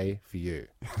 2K for you.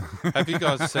 Have you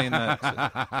guys seen that?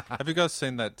 Have you guys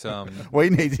seen that? We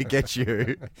need to get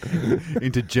you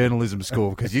into journalism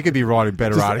school because you could be writing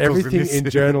better Just articles. everything than this. in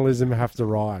journalism have to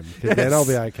rhyme. 'Cause Then I'll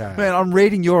be okay. Man, I'm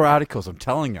reading your articles. I'm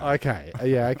telling you. Okay,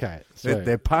 yeah, okay.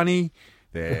 They're punny,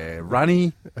 they're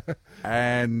runny,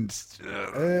 and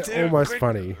Almost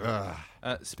funny.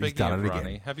 Speaking done of it again.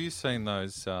 running, have you seen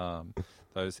those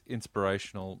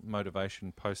inspirational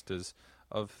motivation posters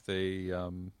of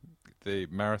the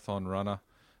marathon runner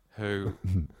who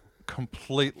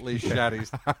completely shat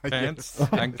his pants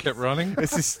and kept running?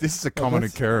 This is a common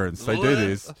occurrence. They do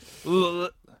this.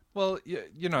 Well,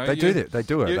 you know, They do that. They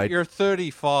do it. You're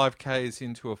 35 k's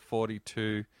into a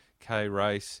 42k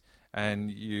race, and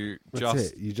you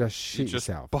That's it. You just you're shit just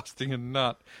yourself. busting a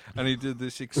nut, and he did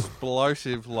this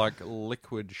explosive like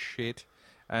liquid shit,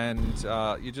 and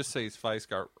you just see his face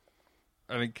go,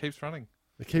 and he keeps running.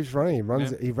 It keeps running. He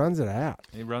runs. Yeah. He runs it out.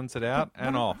 He runs it out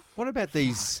and off. What about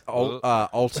these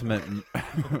ultimate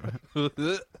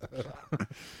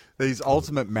these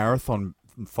ultimate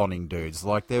marathoning dudes?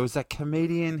 Like there was that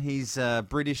comedian. He's a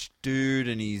British dude,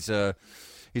 and he's a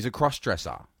cross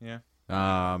dresser. Yeah.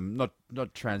 Not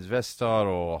transvestite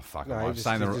or fuck. No,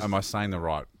 am I saying the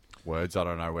right words? I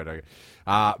don't know where to.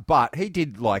 But he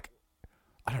did like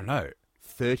I don't know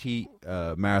 30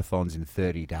 marathons in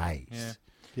 30 days. Yeah.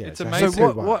 Yeah, It's so amazing.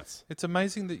 two ones. It's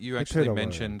amazing that you They actually put on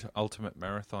mentioned ultimate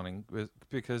marathoning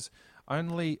because I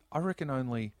reckon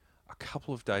only a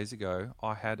couple of days ago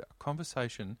I had a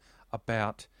conversation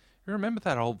about. You remember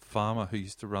that old farmer who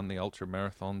used to run the ultra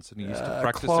marathons and he used to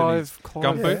practice in his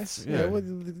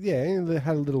gumboots? Yeah, they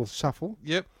had a little shuffle.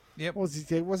 Yep. What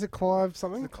was it Clive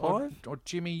something? Clive or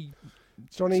Jimmy?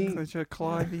 Johnny?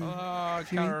 Clive. I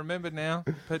can't remember now.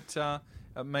 But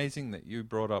amazing that you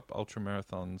brought up ultra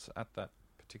marathons at that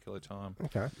particular time.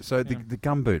 Okay. So the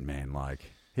gumboot man,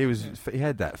 like he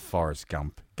had that Forrest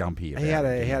Gumpy about He had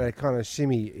him. a kind of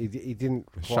shimmy. He didn't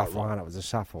quite Shuffle. run. It was a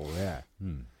shuffle. Yeah.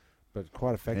 But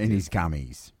quite effective. And his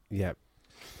gummies. Yep.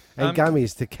 And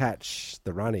gummies to catch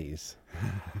the runnies.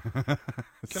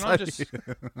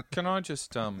 Can I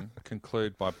just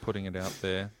conclude by putting it out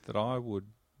there that I would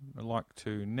like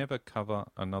to never cover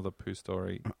another poo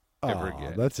story ever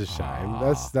again. That's a shame.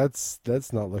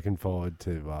 That's not looking forward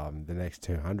to the next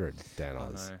 200,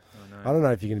 Danoz. I know. I don't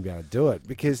know if you're going to be able to do it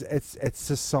because it's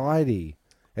society.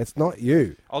 It's not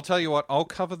you. I'll tell you what. I'll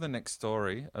cover the next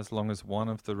story as long as one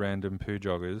of the random poo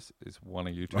joggers is one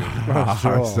of you two.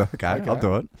 Sure. Okay, I'll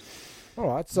do it. All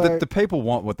right. So The people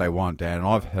want what they want, Dan. And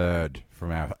I've heard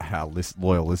from our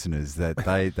loyal listeners that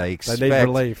they expect they need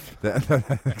relief. They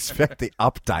expect the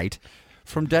update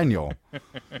from Daniel.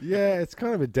 Yeah, it's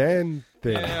kind of a Dan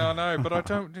thing. Yeah, I know, but I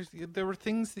don't. There are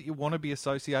things that you want to be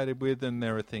associated with, and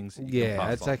there are things that you can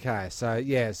pass it's on. okay.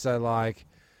 So like,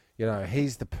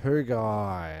 he's the poo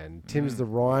guy, and Tim's the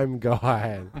rhyme guy,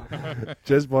 and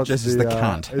Jezbot's the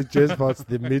cunt. Jezbot's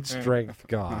the mid-strength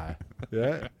guy.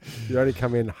 Yeah, you only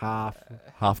come in half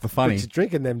Half the funny. But you're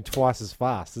drinking them twice as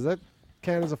fast. Does that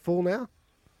count as a full now?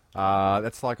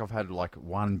 That's like I've had like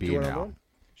one Do you beer want now.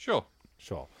 Sure.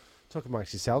 Sure. Talk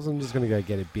amongst yourselves. I'm just going to go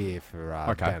get a beer for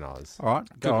Danoz. All right,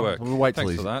 Good go on. work. We'll wait till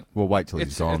Thanks he's for that. We'll wait till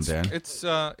he's gone, Dan.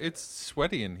 It's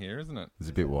sweaty in here, isn't it? It's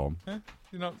a bit warm. Yeah?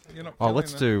 You're not. Oh, Feeling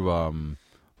let's the, do.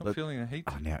 Not feeling the heat.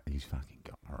 Oh, now he's fucking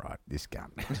gone. All right, this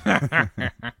gun.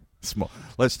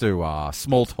 Let's do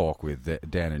small talk with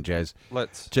Dan and Jez.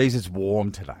 Let's. Jeez, it's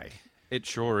warm today. It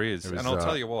sure is, It was, and I'll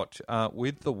tell you what.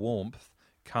 With the warmth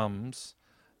comes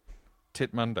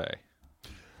Tit Monday.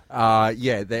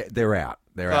 Yeah, they're out.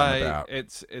 They're out and about.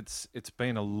 It's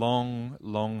been a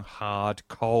long, hard,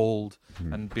 cold,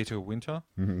 and bitter winter,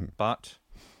 but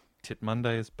Tit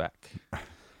Monday is back.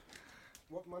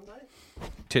 What Monday?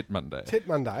 Tit Monday. Tit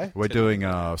Monday. We're doing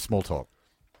small talk.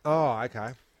 Oh,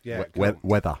 okay. Yeah.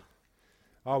 Weather.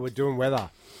 Oh, we're doing weather.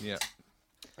 Yeah.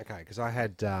 Okay, because I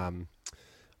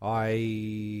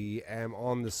am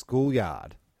on the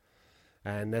schoolyard,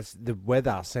 and that's the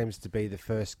weather seems to be the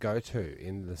first go-to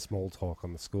in the small talk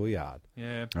on the schoolyard.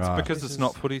 Yeah. It's Right. because This it's is-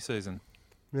 not footy season.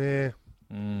 Yeah,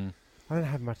 Mm. I don't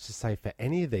have much to say for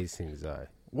any of these things though.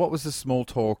 What was the small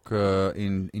talk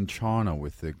in China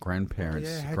with the grandparents,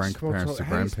 grandparents to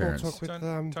grandparents? With, Don't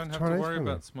have to Chinese worry women?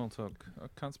 about small talk. I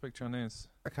can't speak Chinese.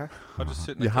 Okay. I just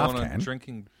sit in You the half corner can.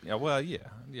 drinking. Yeah, well, yeah.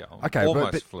 I'm Okay,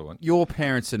 almost but fluent. your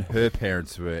parents and her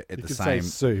parents were at You the could same. say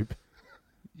soup.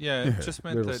 Yeah, it just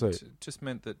meant Little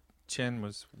that Chen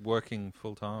was working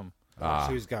full time.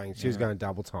 She was going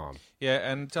double time. Yeah,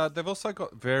 and they've also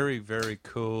got very, very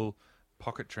cool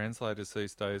pocket translators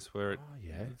these days where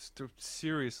it's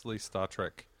seriously Star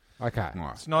Trek. Okay.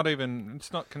 Right. It's not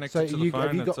connected So to the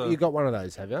phone. you got one of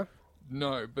those, have you?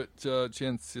 No, but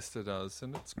Jen's sister does,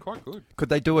 and it's quite good. Could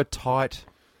they do a tight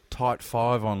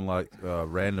five on like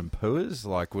random pooers?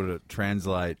 Like, would it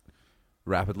translate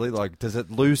rapidly? Like, does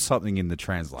it lose something in the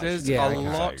translation? There's Yeah, a okay.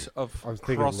 lot of I was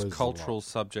thinking it loses a lot. cross-cultural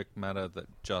subject matter that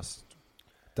just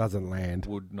Doesn't land.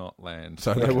 would not land.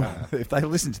 So if they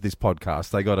listened to this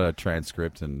podcast, they got a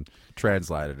transcript and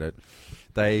translated it,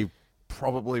 they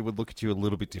probably would look at you a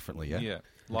little bit differently, yeah? Yeah.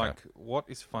 Like, what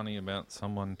is funny about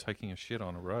someone taking a shit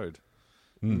on a road?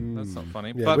 That's not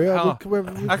funny. Yeah, but we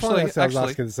find actually, ourselves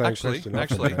asking the same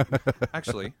question.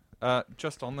 actually,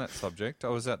 just on that subject, I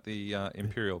was at the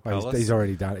Imperial Palace. He's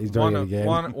already done it. He's doing it again.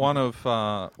 One of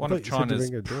thought you said to China's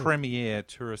bring a drink. premier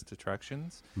tourist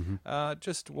attractions. Mm-hmm.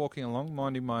 Just walking along,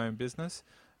 minding my own business.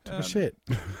 Shit.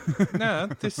 No,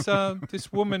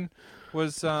 this woman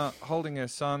was holding her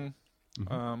son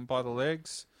Mm-hmm. by the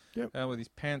legs Yep. with his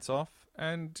pants off,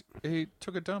 and he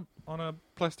took a dump on a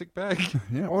plastic bag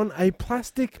On a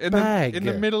plastic in bag. in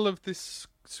the middle of this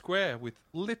square with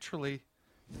literally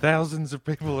thousands of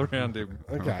people around him.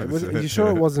 Okay. Are you sure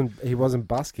it wasn't? He wasn't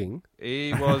busking.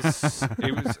 He was.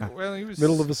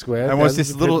 Middle of a square. And was thousands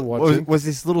this of little people watching. was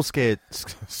this little square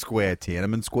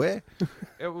Tiananmen Square?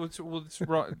 It was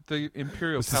right. The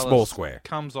Imperial It's a Palace small square.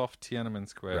 comes off Tiananmen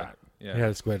Square. Right. Yeah, He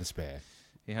had a square to spare.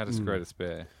 he had a square to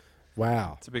spare.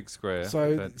 Wow. It's a big square.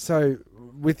 So but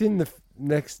within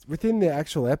the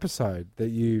actual episode that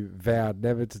you vowed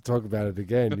never to talk about it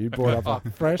again, you brought up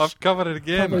a fresh. I've covered it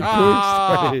again. Public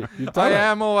Ah, story. You've done I it.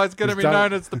 am always going to He's be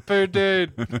done known as the poo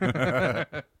dude.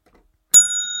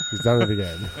 He's done it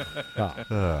again.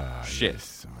 Shit.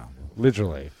 Yes. Well,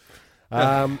 Literally.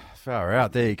 far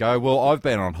out. There you go. Well, I've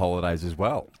been on holidays as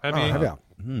well. Have Oh, you? have you?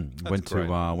 Went great.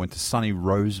 to sunny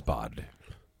Rosebud.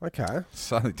 Okay.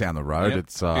 Sunny down the road. Yep,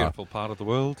 It's beautiful part of the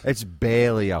world. it's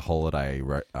barely a holiday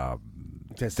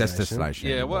destination.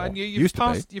 Yeah, well, anymore. and Used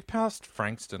to be. you've passed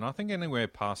Frankston. I think anywhere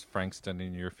past Frankston,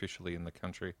 and you're officially in the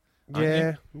country. aren't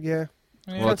Yeah, you? yeah.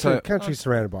 Yeah. Well, it's Country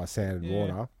surrounded by sand and Yeah,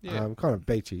 water. yeah. Kind of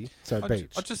beachy. So beach.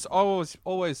 I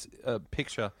always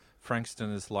picture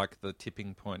Frankston as like the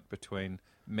tipping point between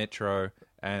Metro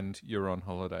and you're on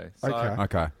holiday. So Okay.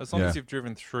 Okay. as long yeah. as you've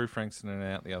driven through Frankston and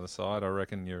out the other side, I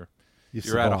reckon you're You've at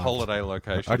a survived. holiday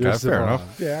location. Okay, You've fair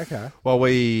enough. survived. Yeah, okay.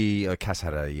 Well, Cass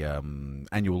had a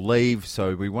annual leave,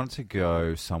 so we wanted to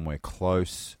go somewhere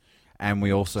close, and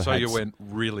we also So had you went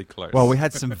really close. Well, we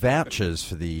had some vouchers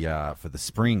for the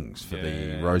springs, for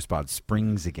Yeah. the Rosebud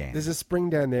Springs again. There's a spring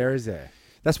down there, is there?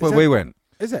 That's where that- we went.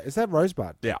 Is that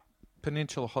Rosebud? Yeah.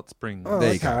 Peninsula Hot Springs. Oh, There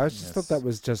you okay. go. I just thought that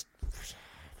was just.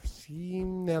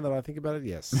 Now that I think about it,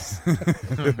 yes.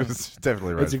 It's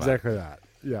definitely Rosebud. It's exactly that.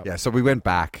 Yeah. Yeah, so we went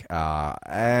back,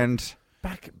 and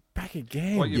Back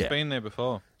again. What, you've Yeah. been there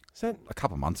before? Is that, a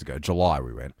couple of months ago, July,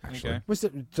 we went, actually. Okay. was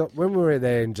it when we were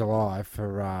there in July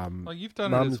for Oh, you've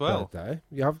done it Mum's as well. birthday?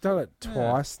 Yeah, I've done it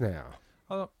twice now.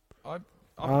 I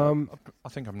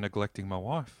think I'm neglecting my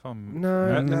wife.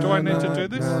 No, do I need to do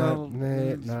this?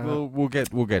 No. We'll get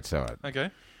to it.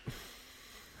 Okay.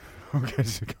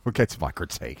 We'll get to my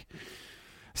critique.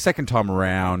 Second time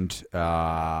around,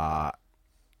 yeah,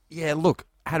 look,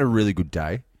 had a really good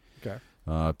day. Okay.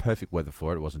 Perfect weather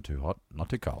for it. It wasn't too hot, not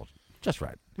too cold, just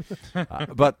right.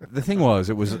 But the thing was,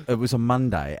 it was a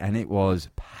Monday, and it was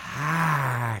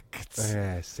packed.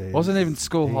 Yeah, see, It wasn't even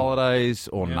school holidays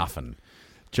or Yeah. nothing,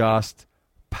 just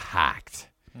packed.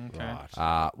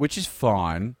 Okay. Which is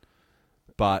fine,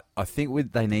 but I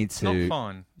think they need It's to. not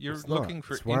fine. You're It's not. looking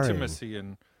for It's worrying. intimacy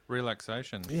and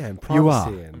relaxation. Yeah, and You are.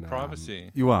 privacy and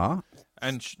Privacy. You are.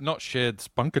 And not shared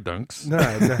spunkadunks. No,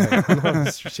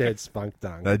 not shared spunk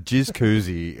dunk. The jizz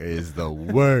koozie is the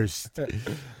worst.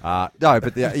 No,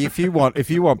 but if you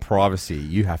want privacy,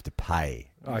 you have to pay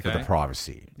for the Okay.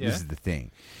 privacy. Yeah. This is the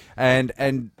thing,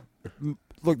 and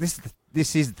look,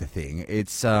 this is the thing.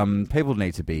 It's people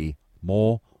need to be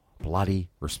more bloody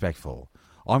respectful.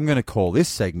 I'm going to call this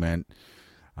segment.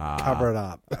 Cover it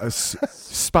up.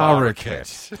 Spa etiquette.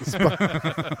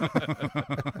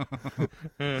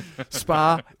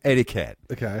 Spa etiquette.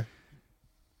 Okay.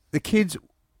 The kids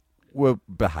were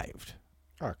behaved,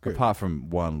 Oh, good. apart from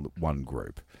one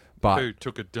group, but Who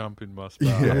took a dump in my spa?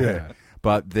 Yeah.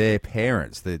 but their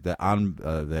parents, the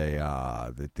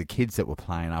kids that were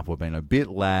playing up were being a bit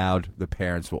loud. The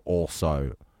parents were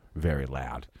also very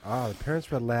loud. Oh, the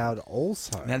parents were loud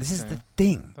also. Now this is the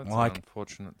thing. That's Like, an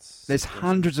unfortunate there's situation.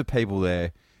 hundreds of people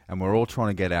there, and we're all trying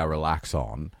to get our relax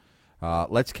on.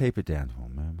 Let's keep it down to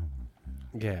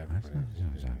Yeah.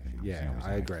 Yeah,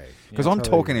 I agree. because I'm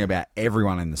talking about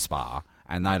everyone in the spa,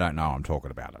 and they don't know I'm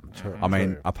talking about them. I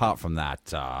mean, True. apart from that,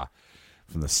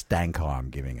 from the stank eye I'm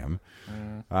giving them.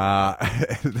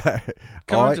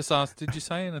 Can I just ask, did you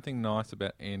say anything nice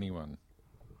about anyone?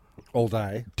 All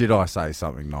day. Did I say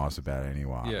something nice about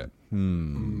anyone? Yeah.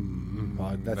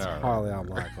 That's No. highly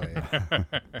unlikely.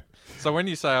 So when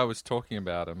you say I was talking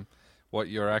about him, what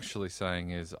you're actually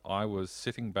saying is I was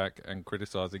sitting back and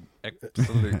criticising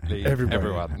absolutely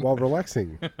everyone. While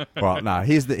relaxing. Well, no.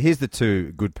 Here's the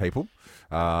two good people.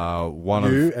 One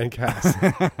You and Cass.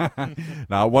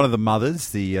 no, one of the mothers.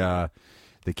 The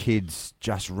kids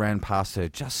just ran past her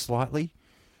just slightly,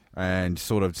 and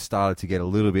sort of started to get a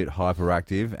little bit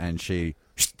hyperactive, and she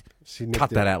Nipped cut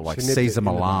that out like she nipped Caesar it in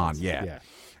the Milan. bud. Yeah.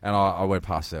 And I went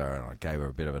past her and I gave her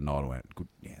a bit of a nod and went, "Good,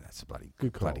 yeah, that's a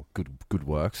Good call. good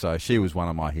work." So she was one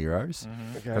of my heroes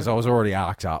Okay. because I was already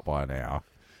arced up by now.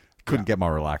 Couldn't get my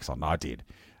relax on. I did.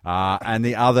 And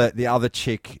the other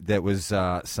chick that was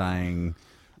saying,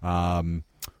 "I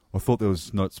thought there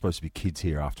was not supposed to be kids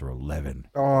here after 11."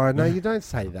 Oh, no, you don't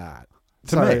say that.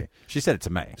 To me. She said it to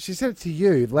me. She said it to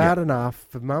you loud enough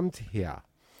for Mum to hear.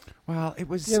 Well, it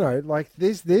was... You know, like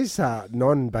these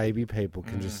non-baby people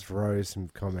can just throw some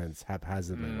comments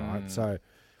haphazardly, right? So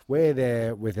we're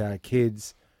there with our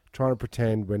kids, trying to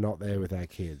pretend we're not there with our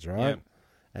kids, right? Yep.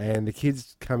 And the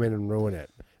kids come in and ruin it.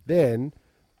 Then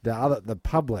the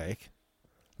public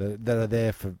that are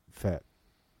there for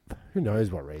who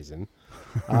knows what reason,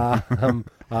 are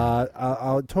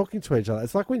talking to each other.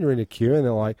 It's like when you're in a queue and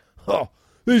they're like, "Oh,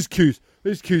 these queues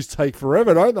take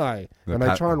forever, don't they?" And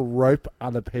they try and rope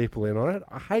other people in on it.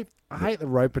 I hate the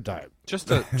rope-a-dope.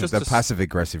 The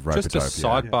passive-aggressive rope-a-dope. Just a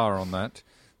sidebar on that.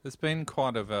 There's been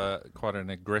quite an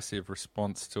aggressive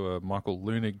response to a Michael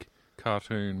Lunig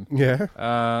cartoon.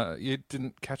 Yeah. You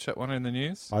didn't catch that one in the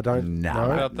news? I don't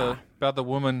know. About the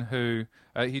woman who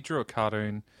he drew a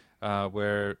cartoon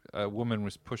where a woman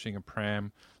was pushing a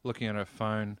pram, looking at her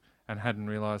phone, and hadn't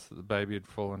realised that the baby had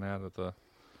fallen out of the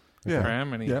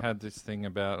pram, and he had this thing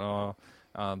about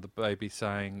the baby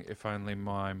saying, "If only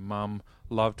my mum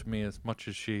loved me as much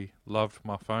as she loved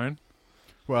my phone."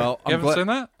 Well, You haven't seen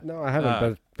that? No, I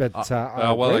haven't, but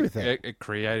I agree with it. It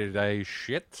created a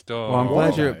shitstorm. Well, I'm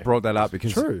glad you brought that up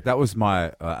because True. that was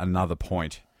my another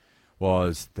point.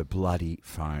 Was the bloody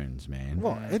phones, man?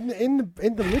 What, in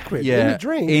the liquid, Yeah, in the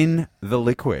drink? in the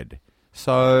liquid.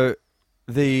 So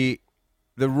the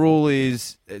rule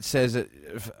is, it says that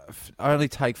only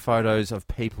take photos of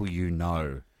people you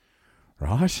know,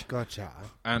 right? Gotcha.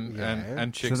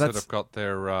 And chicks So that have got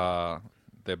their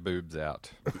boobs out.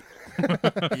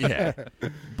 Yeah,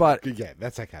 but Yeah,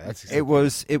 that's okay. That's it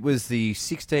was the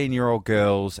 16-year-old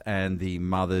girls and the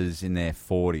mothers in their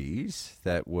 40s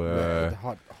that were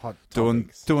hot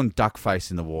doing duck face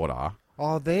in the water.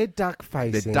 Oh, they're duck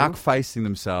facing. They're duck facing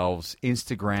themselves,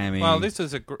 Instagramming. Well, this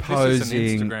is an posing.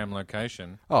 Instagram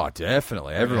location. Oh,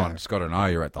 definitely. Everyone's got to know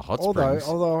you're at the hot springs.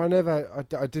 Although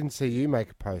I didn't see you make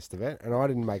a post of it, and I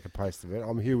didn't make a post of it.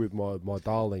 I'm here with my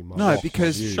darling.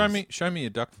 Because Show me your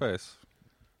duck face.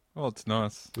 Oh, it's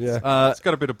nice. Yeah, It's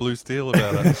got a bit of blue steel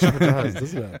about it. it does,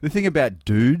 doesn't it? the thing about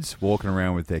dudes walking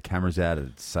around with their cameras out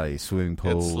at, say, swimming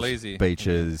pools, sleazy.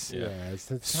 beaches, Yeah.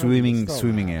 It's swimming it's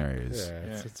not that. areas. Yeah,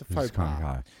 it's a It's faux kind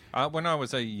pas. of high. When I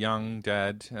was a young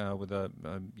dad with a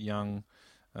young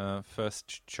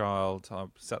first child, I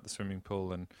was at the swimming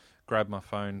pool and grabbed my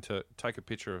phone to take a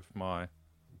picture of my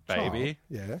baby.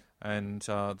 Yeah. And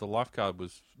the lifeguard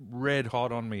was red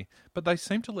hot on me. But they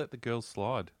seem to let the girls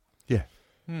slide. Yeah.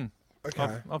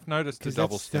 Okay. I've noticed a 'Cause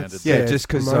double that's- standard. Yeah, yeah, just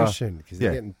 'cause, promotion because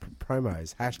they're yeah. getting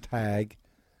promos. Hashtag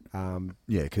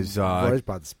Yeah, because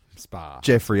Rosebud Spa.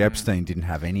 Jeffrey Epstein didn't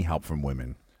have any help from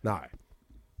women. No.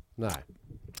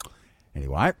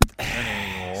 Anyway,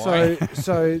 So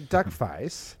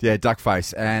duckface. yeah,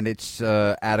 duckface, and it's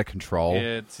out of control.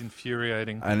 Yeah, it's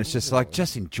infuriating. And it's just like,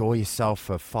 just enjoy yourself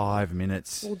for 5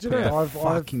 minutes. Well, do you Put know, the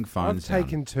fucking I've phones down.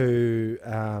 taken to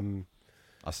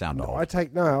I sound old.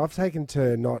 I've taken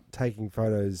to not taking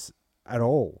photos at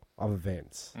all of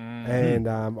events, and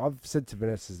I've said to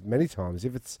Vanessa many times,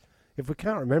 if we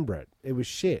can't remember it, it was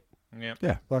shit. Yep.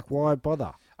 Yeah. Like, why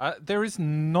bother? There is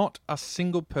not a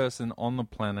single person on the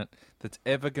planet that's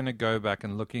ever going to go back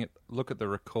and look at the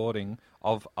recording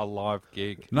of a live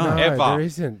gig. No. ever. There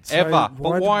isn't. So Ever.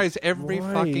 But why is why- every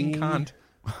fucking cunt?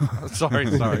 sorry.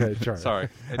 Yeah, Sorry.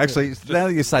 Actually, now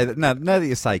that you say that, now that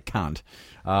you say cunt,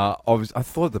 I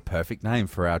thought of the perfect name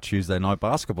for our Tuesday night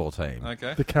basketball team.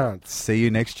 Okay. The cunts. See you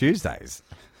next Tuesdays.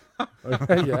 Yeah,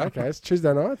 okay. It's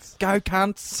Tuesday nights. Go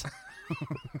cunts.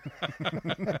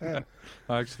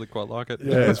 I actually quite like it.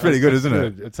 Yeah, it's pretty good, isn't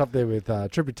it? It's up there with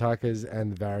Tripitakis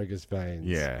and the Vargas Veins.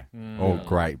 Yeah, all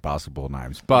great basketball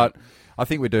names. But I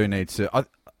think we do need to. I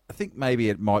think maybe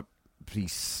it might be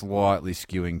slightly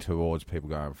skewing towards people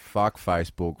going, fuck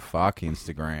Facebook, fuck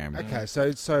Instagram. Okay,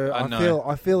 so I know.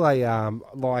 I feel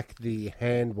like the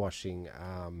hand washing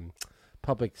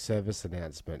public service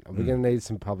announcement. We're going to need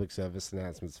some public service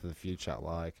announcements for the future.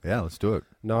 Like, Yeah, let's do it.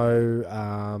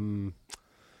 no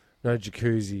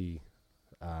jacuzzi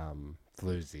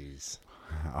floozies.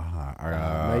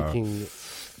 Making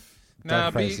No,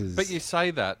 duck faces. but you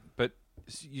say that, but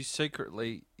you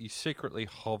secretly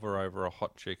hover over a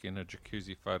hot chick in a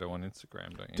jacuzzi photo on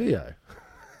Instagram, don't you? Do you?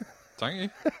 Don't you?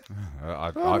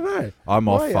 I don't know. I'm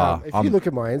off. If you look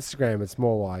at my Instagram, it's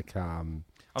more like.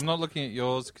 I'm not looking at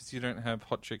yours because you don't have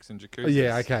hot chicks in jacuzzis.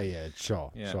 Yeah. Okay. Yeah.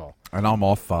 Sure. Yeah. Sure. and I'm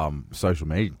off social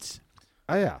medias.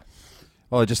 Oh yeah.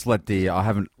 Well, I just let I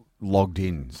haven't logged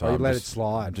in, so You I'm let just, it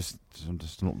slide. I'm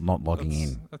just not logging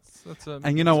in. That's a,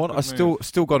 And you know that's a what? good I move.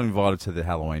 still got invited to the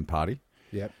Halloween party.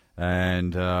 Yep.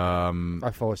 And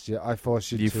I forced you.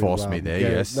 You to, forced me there,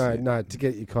 yes. No, to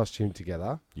get your costume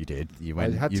together. you did. You I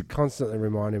went. had to constantly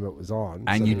remind him it was on.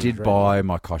 And so you that he did was ready. buy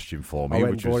my costume for me, I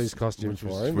went which and bought was his costume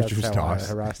for him. which That's was how nice.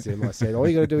 I harassed him. I said, all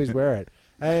you got to do is wear it.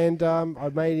 And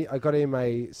I got him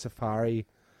a safari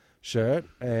shirt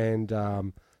and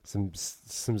some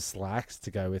slacks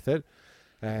to go with it,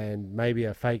 and maybe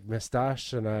a fake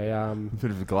moustache and a bit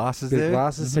of glasses bit there. of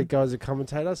glasses to go as a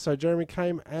commentator. So Jeremy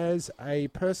came as a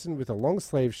person with a long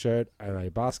sleeve shirt and a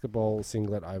basketball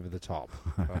singlet over the top.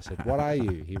 I said, "What are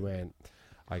you?" He went,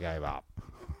 "I gave up."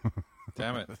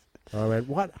 Damn it. I went,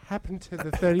 "What happened to the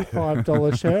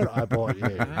 $35 shirt I bought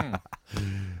you?"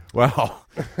 Well,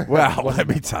 let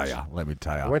me tell you.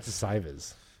 I went to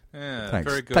Savers. Yeah, Thanks,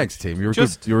 very good. thanks, Tim. You're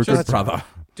Just- a good just- brother.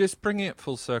 Just bringing it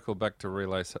full circle back to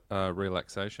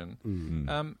relaxation.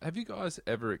 Have you guys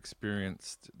ever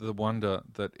experienced the wonder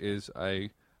that is a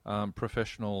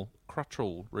professional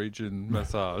crotchal region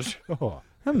massage? Oh,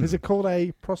 is it called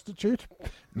a prostitute?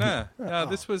 No,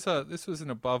 this was an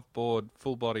above board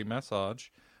full body massage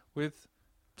with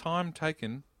time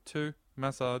taken to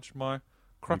massage my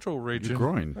crotchal Your region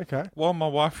groin. Okay. while my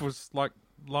wife was like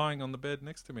lying on the bed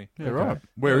next to me. Yeah, right.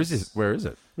 Where is it? Where is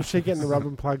it? Was she getting the rub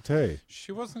and plug too?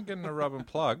 She wasn't getting a rub and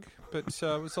plug, but it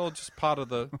was all just part of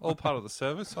the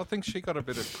service. I think she got a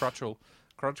bit of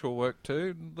crotchal work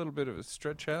too, a little bit of a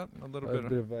stretch out, and a little A bit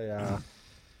bit of. of a.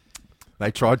 They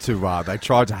tried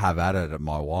to have at it at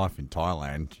my wife in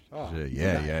Thailand. Oh,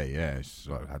 yeah.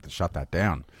 So I had to shut that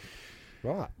down.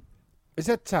 Right. Is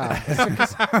that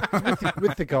 'cause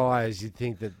with the guys? You'd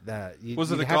think that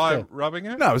Was it you'd a have guy to- rubbing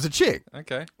it? No, it was a chick.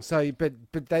 Okay. So, but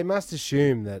they must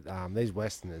assume that these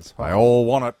Westerners. They all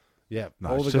want it. Yeah, No,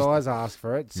 all it's the just- guys ask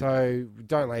for it, so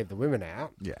don't leave the women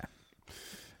out. Yeah.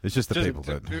 It's just the Just- people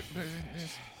that.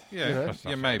 Yeah, You know?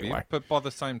 yeah, maybe. Anyway. But by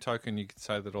the same token, you could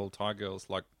say that all Thai girls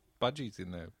like budgies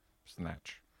in their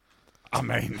snatch. I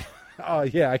mean, Oh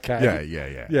yeah, okay.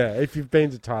 yeah. Yeah, if you've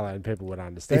been to Thailand, people would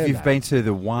understand. If you've that. been to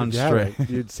the one If you street, haven't,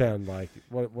 you'd sound like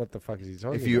what the fuck is he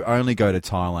talking if you about? only go to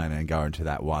Thailand and go into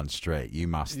that one street, you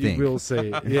must You think will see.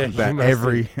 Yeah, you that must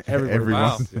every think everybody everyone.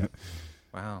 must, yeah.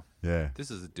 Wow. Yeah, This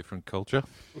is a different culture.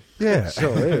 yeah.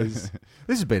 Sure is.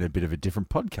 This has been a bit of a different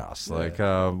podcast.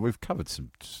 Yeah. Like we've covered some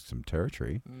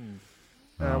territory.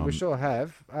 We sure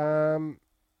have.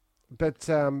 But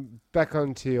back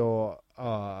onto your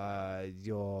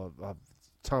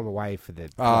time away for the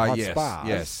hot yes, spas.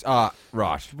 yes.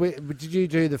 Right. Did you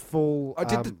do the full? I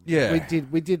did yeah.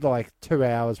 We did like 2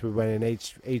 hours. We went in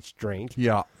each drink.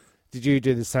 Yeah. Did you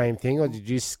do the same thing, or did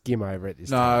you skim over it this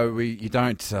time? No, you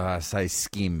don't say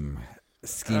skim.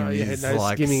 Skim Oh, yeah, is no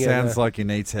like skimming sounds of like you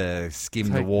need to skim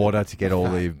the Take water to get all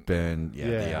the fat. burn,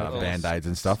 Yeah. the band-aids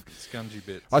and stuff. Scungy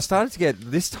bits. I started to get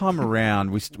this time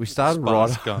around. We started Spa right.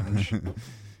 scunge.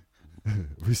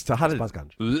 We started.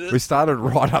 Buzzgunge. We started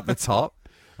right up the top,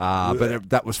 but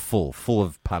that was full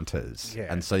of punters, Yeah.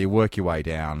 and so you work your way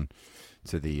down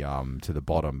to the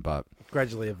bottom. But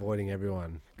Gradually avoiding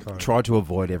everyone. Kind of. try to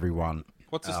avoid everyone.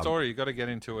 What's the story? You got to get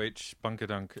into each bunker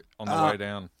dunk on the way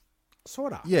down.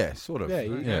 Sort of. Yeah, sort of. Yeah,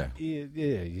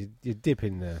 you dip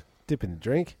in the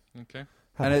drink. Okay.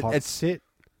 Have And a it- hot it's- sit.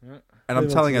 And Move I'm on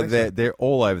to telling the you, next one. they're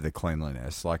all over the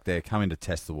cleanliness. Like they're coming to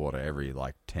test the water every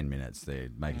like 10 minutes. They're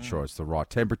making sure it's the right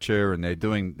temperature, and they're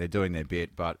doing their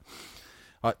bit. But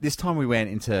this time we went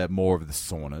into more of the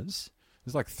saunas.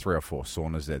 There's like 3 or 4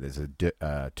 saunas there. There's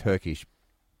a Turkish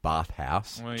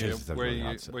bathhouse. Well, yeah, Jesus, that's where really you-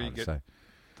 hard to- where you hard to get- say.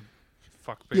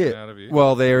 Fuck beaten out of you.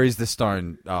 Well, there is the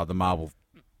stone, the marble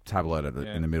tablet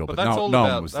Yeah. in the middle, but that's no all one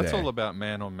about was that's there. all about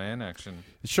man on man action.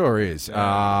 It sure is.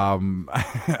 Yeah.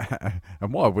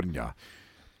 And why wouldn't you?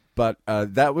 But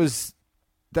that was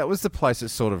the place that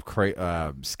sort of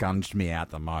scunged me out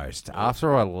the most.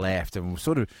 After I left and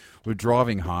we're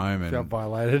driving home, Felt and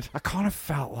violated. I kind of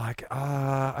felt like,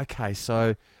 okay,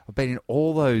 so I've been in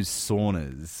all those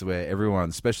saunas where everyone,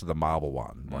 especially the marble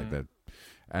one,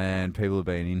 and people have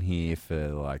been in here for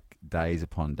like days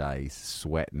upon days,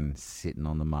 sweating, sitting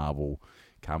on the marble,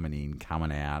 coming in,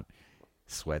 coming out,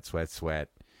 sweat.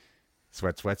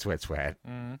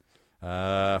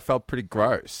 Felt pretty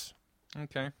gross.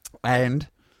 Okay. And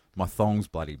my thong's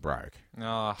bloody broke. Oh,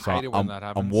 I So hate it when that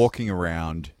happens. I'm walking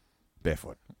around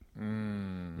barefoot,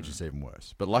 Mm. which is even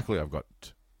worse. But luckily I've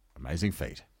got amazing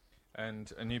feet.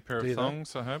 And a new pair Do of you though?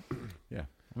 thongs, I hope. Yeah.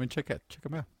 I mean, check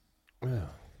them out. Oh,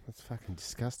 that's fucking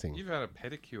disgusting. You've had a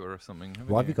pedicure or something, haven't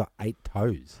Why have you got 8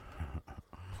 toes?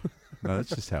 No, that's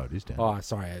just how it is, Dan. Oh,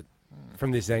 sorry.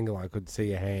 From this angle, I could see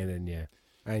your hand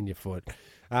and your foot.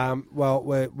 Well,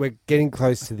 we're getting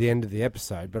close to the end of the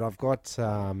episode, but I've got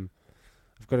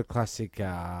I've got a classic.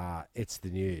 It's the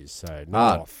news. So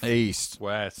north, East,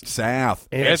 West. South.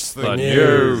 It's the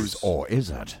news. Or is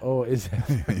it? or is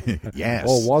it? Yes.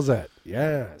 Or was it?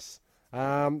 Yes.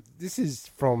 This is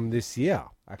from this year.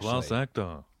 Actually, Plus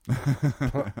actor.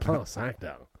 Plus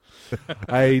actor.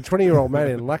 A 20-year-old man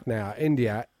in Lucknow,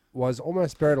 India, was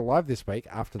almost buried alive this week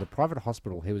after the private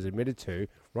hospital he was admitted to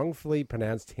wrongfully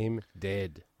pronounced him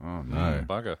dead. Oh, no.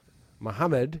 Bugger.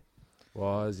 Mohammed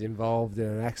was involved in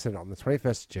an accident on the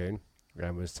 21st of June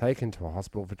and was taken to a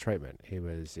hospital for treatment. He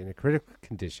was in a critical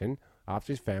condition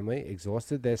after his family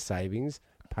exhausted their savings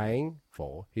paying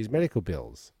for his medical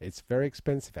bills. It's very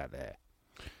expensive out there.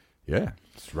 Yeah,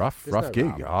 it's rough There's no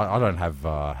gig. rub. I don't have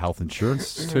health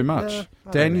insurance. It's too much. No,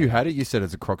 I Dan, don't you know. had it. You said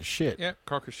it's a crock of shit. Yeah,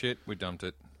 crock of shit. We dumped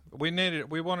it. We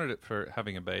wanted it for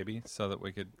having a baby so that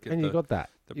we could get And the, you got that.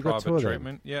 the You got two private of them.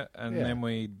 treatment. Yeah, and Yeah. then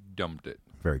we dumped it.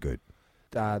 Very good.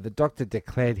 The doctor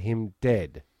declared him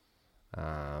dead.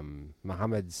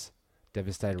 Mohammed's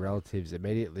devastated relatives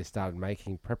immediately started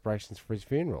making preparations for his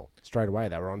funeral. Straight away,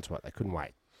 they were onto it. They couldn't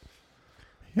wait.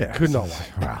 Yeah, Could not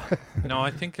wait. Well, No, I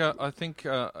think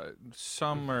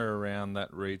somewhere around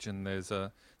that region there's an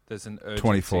urgency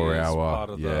 24 as hour, part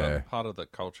of yeah. part of the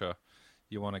culture.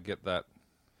 You want to get that.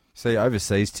 see,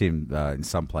 overseas, Tim, in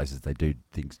some places they do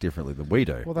things differently than we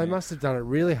do. Well, they must have done it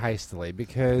really hastily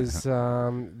because they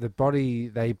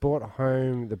brought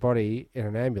home the body in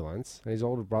an ambulance, and his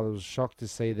older brother was shocked to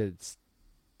see that it's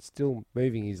still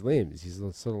moving his limbs. He's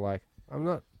sort of like, I'm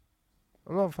not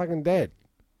fucking dead.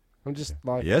 I'm just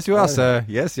like, Yes, you I are, don't- sir.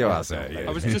 Yes, you Yeah, are, sir. yeah. Yeah.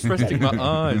 I was just resting my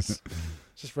eyes.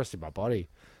 Just resting my body.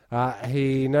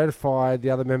 He notified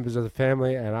the other members of the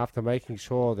family, and after making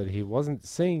sure that he wasn't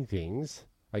seeing things,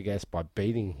 I guess by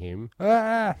beating him,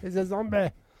 he's a zombie.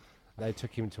 They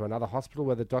took him to another hospital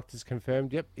where the doctors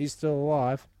confirmed, yep, he's still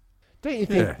alive. Don't you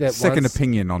think Yeah. that Second once,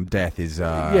 opinion on death is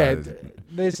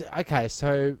there's okay,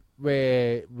 so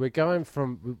we're going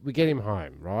from we get him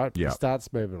home, right? Yeah. He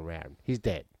starts moving around. He's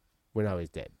dead. We know he's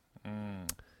dead.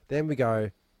 Then we go,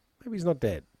 maybe he's not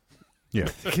dead. yeah.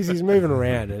 Because he's moving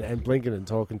around and blinking and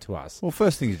talking to us. Well,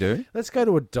 first thing you do, Let's go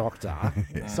to a doctor.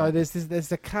 So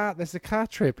there's a car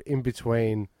trip in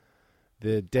between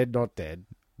the dead not dead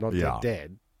Yeah.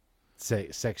 dead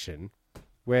section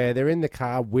where they're in the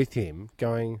car with him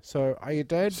going, so are you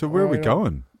dead? so where are Or we not?"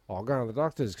 going? Oh, I'll go to the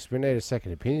doctors because we need a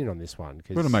second opinion on this one.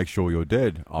 We're going to make sure you're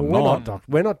dead. I'm we're not.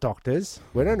 we're not doctors.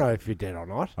 We don't know if you're dead or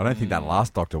not. I don't think that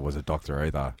last doctor was a doctor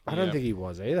either. I don't Yeah. think he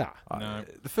was either. No.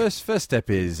 The first step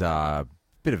is a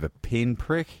bit of a pin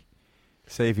prick.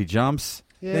 See if he jumps.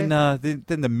 Yeah.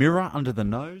 Then the mirror under the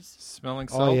nose. Smelling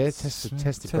salts. Oh yeah, test the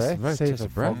Test breath. the breath, See if test it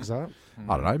the breath. fogs up.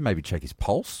 I don't know. Maybe check his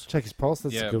pulse. Check his pulse.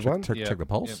 That's Yeah, a good one. Check the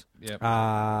pulse. Yep.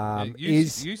 Um,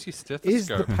 use your Is the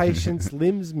stethoscope. patient's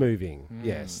limbs moving?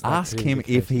 Yes. that Ask could him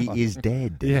if he indicate- is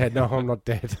dead. Yeah, no, I'm not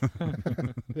dead.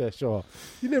 Yeah, sure.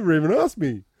 You never even asked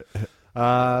me.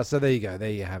 So there you go. There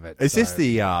you have it. Is this So-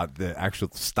 the actual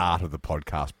start of the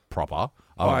podcast proper?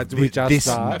 did we just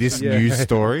start? this Yeah. news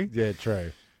story? Yeah,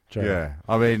 true. Yeah,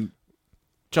 I mean,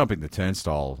 jumping the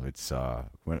turnstile. It's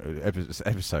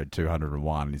episode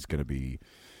 201 is going to be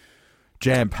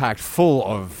jam packed full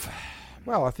of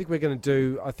Well, I think we're going to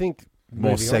do. I think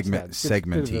More moving on to that,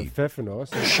 segmenty. bit of a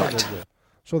Pfeffernuss. I'm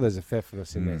sure there's a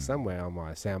Pfeffernuss in there somewhere on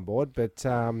my soundboard, but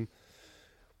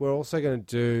we're also going to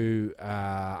do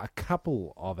a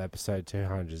couple of episode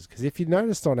 200s because if you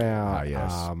noticed on our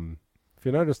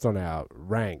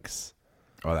ranks,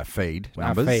 that feed our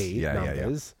numbers. feed yeah.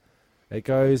 numbers, it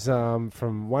goes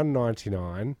from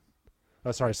 199.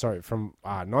 Oh, sorry, from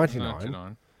 99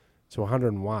 99. to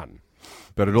 101.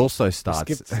 But it also We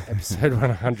starts skipped episode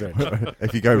 100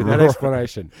 if you go with that right,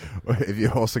 explanation. if you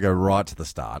also go right to the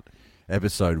start,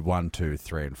 episode 1, 2,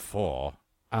 3, and 4.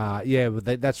 Yeah,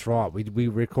 but that's right. We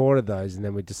recorded those and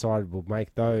then we decided we'll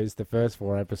make those the first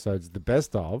 4 episodes the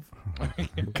best of.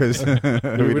 Because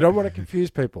we don't want to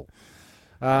confuse people.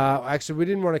 Actually, we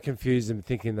didn't want to confuse them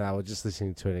thinking they were just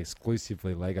listening to an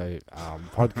exclusively Lego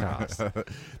podcast.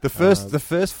 the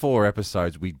first 4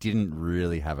 episodes we didn't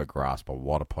really have a grasp of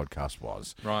what a podcast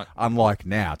was. Right. Unlike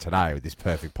now, today, with this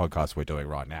perfect podcast we're doing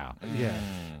right now.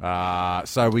 Yeah.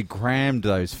 So we crammed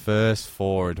those first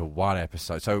 4 into one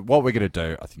episode. So what we're going to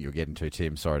do, I think you're getting to,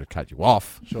 Tim, sorry to cut you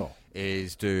off, Sure.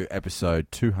 is do episode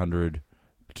 200,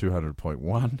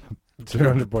 200.1,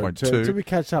 200.2 until we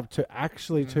catch up to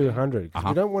actually 200 because Uh-huh.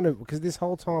 we don't want to because this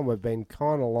whole time we've been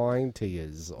kind of lying to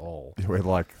yous all. We're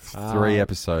like 3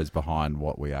 episodes behind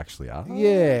what we actually are.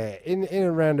 Yeah, in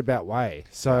a roundabout way.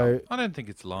 So I don't think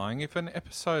it's lying. If an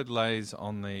episode lays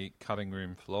on the cutting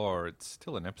room floor, it's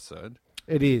still an episode.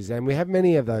 It is, and we have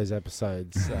many of those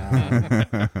episodes.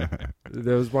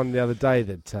 There was one the other day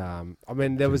that,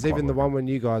 there was even the one when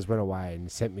you guys went away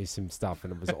and sent me some stuff,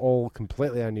 and it was all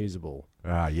completely unusable.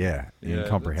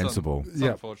 Incomprehensible. It's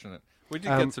unfortunate. We did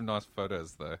get some nice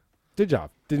photos, though. Did ya?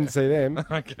 Didn't see them.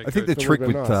 Okay, I think the So trick we'll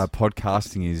with go nice.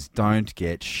 podcasting is don't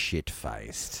get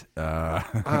shit-faced. We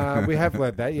have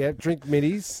learned that, yeah. Drink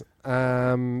middies.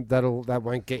 That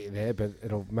won't get you there, but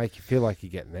it'll make you feel like you're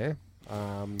getting there.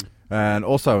 And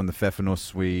also in the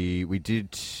Pfeffernuss, we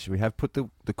have put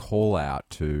the call out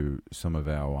to some of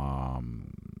our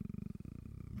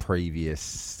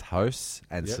previous hosts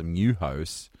and some new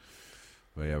hosts.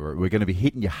 We're going to be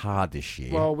hitting you hard this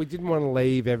year. Well, we didn't want to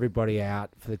leave everybody out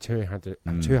for the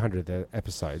 200th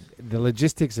episode. The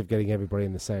logistics of getting everybody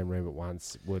in the same room at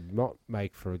once would not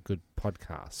make for a good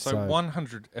podcast. So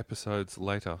 100 episodes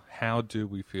later, how do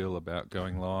we feel about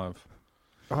going live?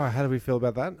 Oh, how do we feel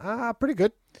about that? Pretty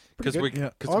good. Because we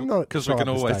can always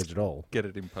always at all. get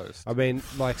it in post. I mean,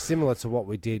 like similar to what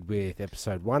we did with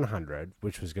episode 100,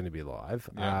 which was going to be live.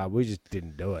 Yeah. We just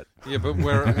didn't do it. Yeah, but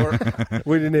we're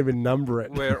We didn't even number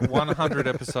it. we're 100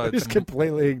 episodes Just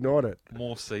completely ignored it.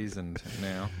 more seasoned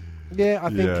now. Yeah,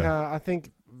 I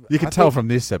think you can tell from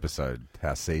this episode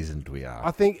how seasoned we are.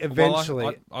 I think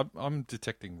eventually. Well, I'm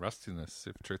detecting rustiness,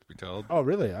 if truth be told. Oh,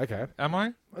 really? Okay. Am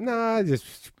I? No,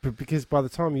 just because by the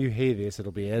time you hear this,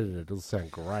 it'll be edited. It'll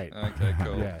sound great. Okay,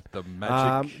 cool. Yeah. The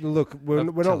magic. Look, we're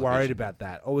not worried television. about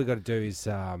that. All we got to do is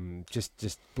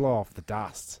just blow off the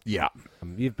dust. Yeah.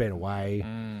 You've been away.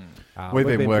 We've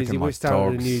been working busy. like We've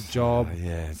started dogs. a new job.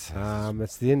 Yeah.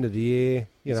 It's the end of the year.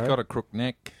 He's got a crook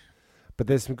neck. But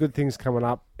there's some good things coming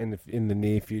up in the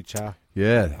near future.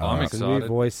 Yeah. I'm Some new excited.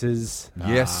 voices.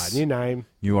 Yes. New name.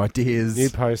 New ideas. New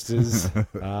posters.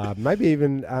 Maybe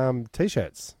even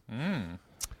T-shirts.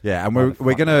 Yeah, and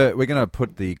we're gonna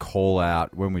put the call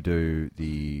out when we do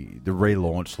the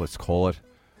relaunch. Let's call it.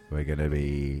 We're gonna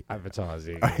be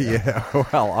Advertising. yeah.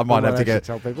 Well, I might have to actually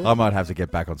tell people? I might have to get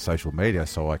back on social media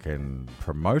so I can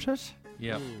promote it.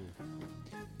 Yeah.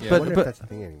 I But- wonder if that's a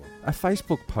thing anymore. A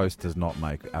Facebook post does not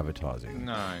make advertising.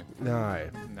 No. No,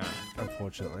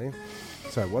 unfortunately.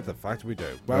 So what the fuck do we do?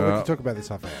 Well, we can talk about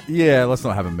this off air. Yeah, let's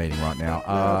not have a meeting right now.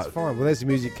 That's fine. Well, there's the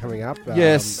music coming up.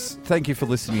 Yes, thank you for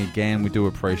listening again. We do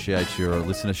appreciate your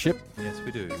listenership. Yes,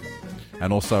 we do.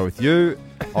 And also with you,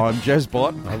 I'm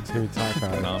Jezbot. I'm Timmy Taco.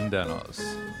 And I'm Danoz.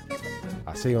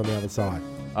 I'll see you on the other side.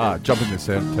 Jumping the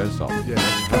turnstile. Yeah.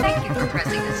 Thank you for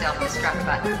pressing the self-destruct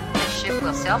button. The ship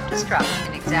will self-destruct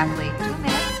in exactly 2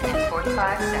 minutes and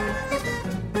 45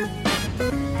 seconds.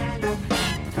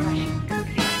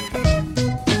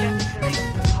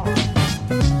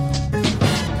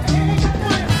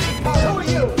 Who are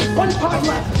you? One pod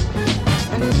left,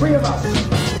 and 3 of us.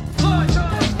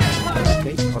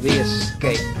 The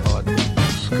escape pod.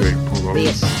 The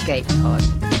escape pod.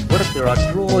 What if there are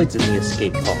droids in the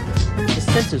escape pod? The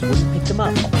sensors wouldn't pick them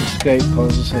up. Escape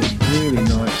puzzle sounds really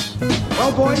nice.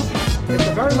 Well, boys, it's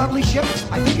a very lovely ship.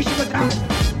 I think you should go down.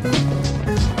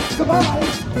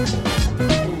 Goodbye.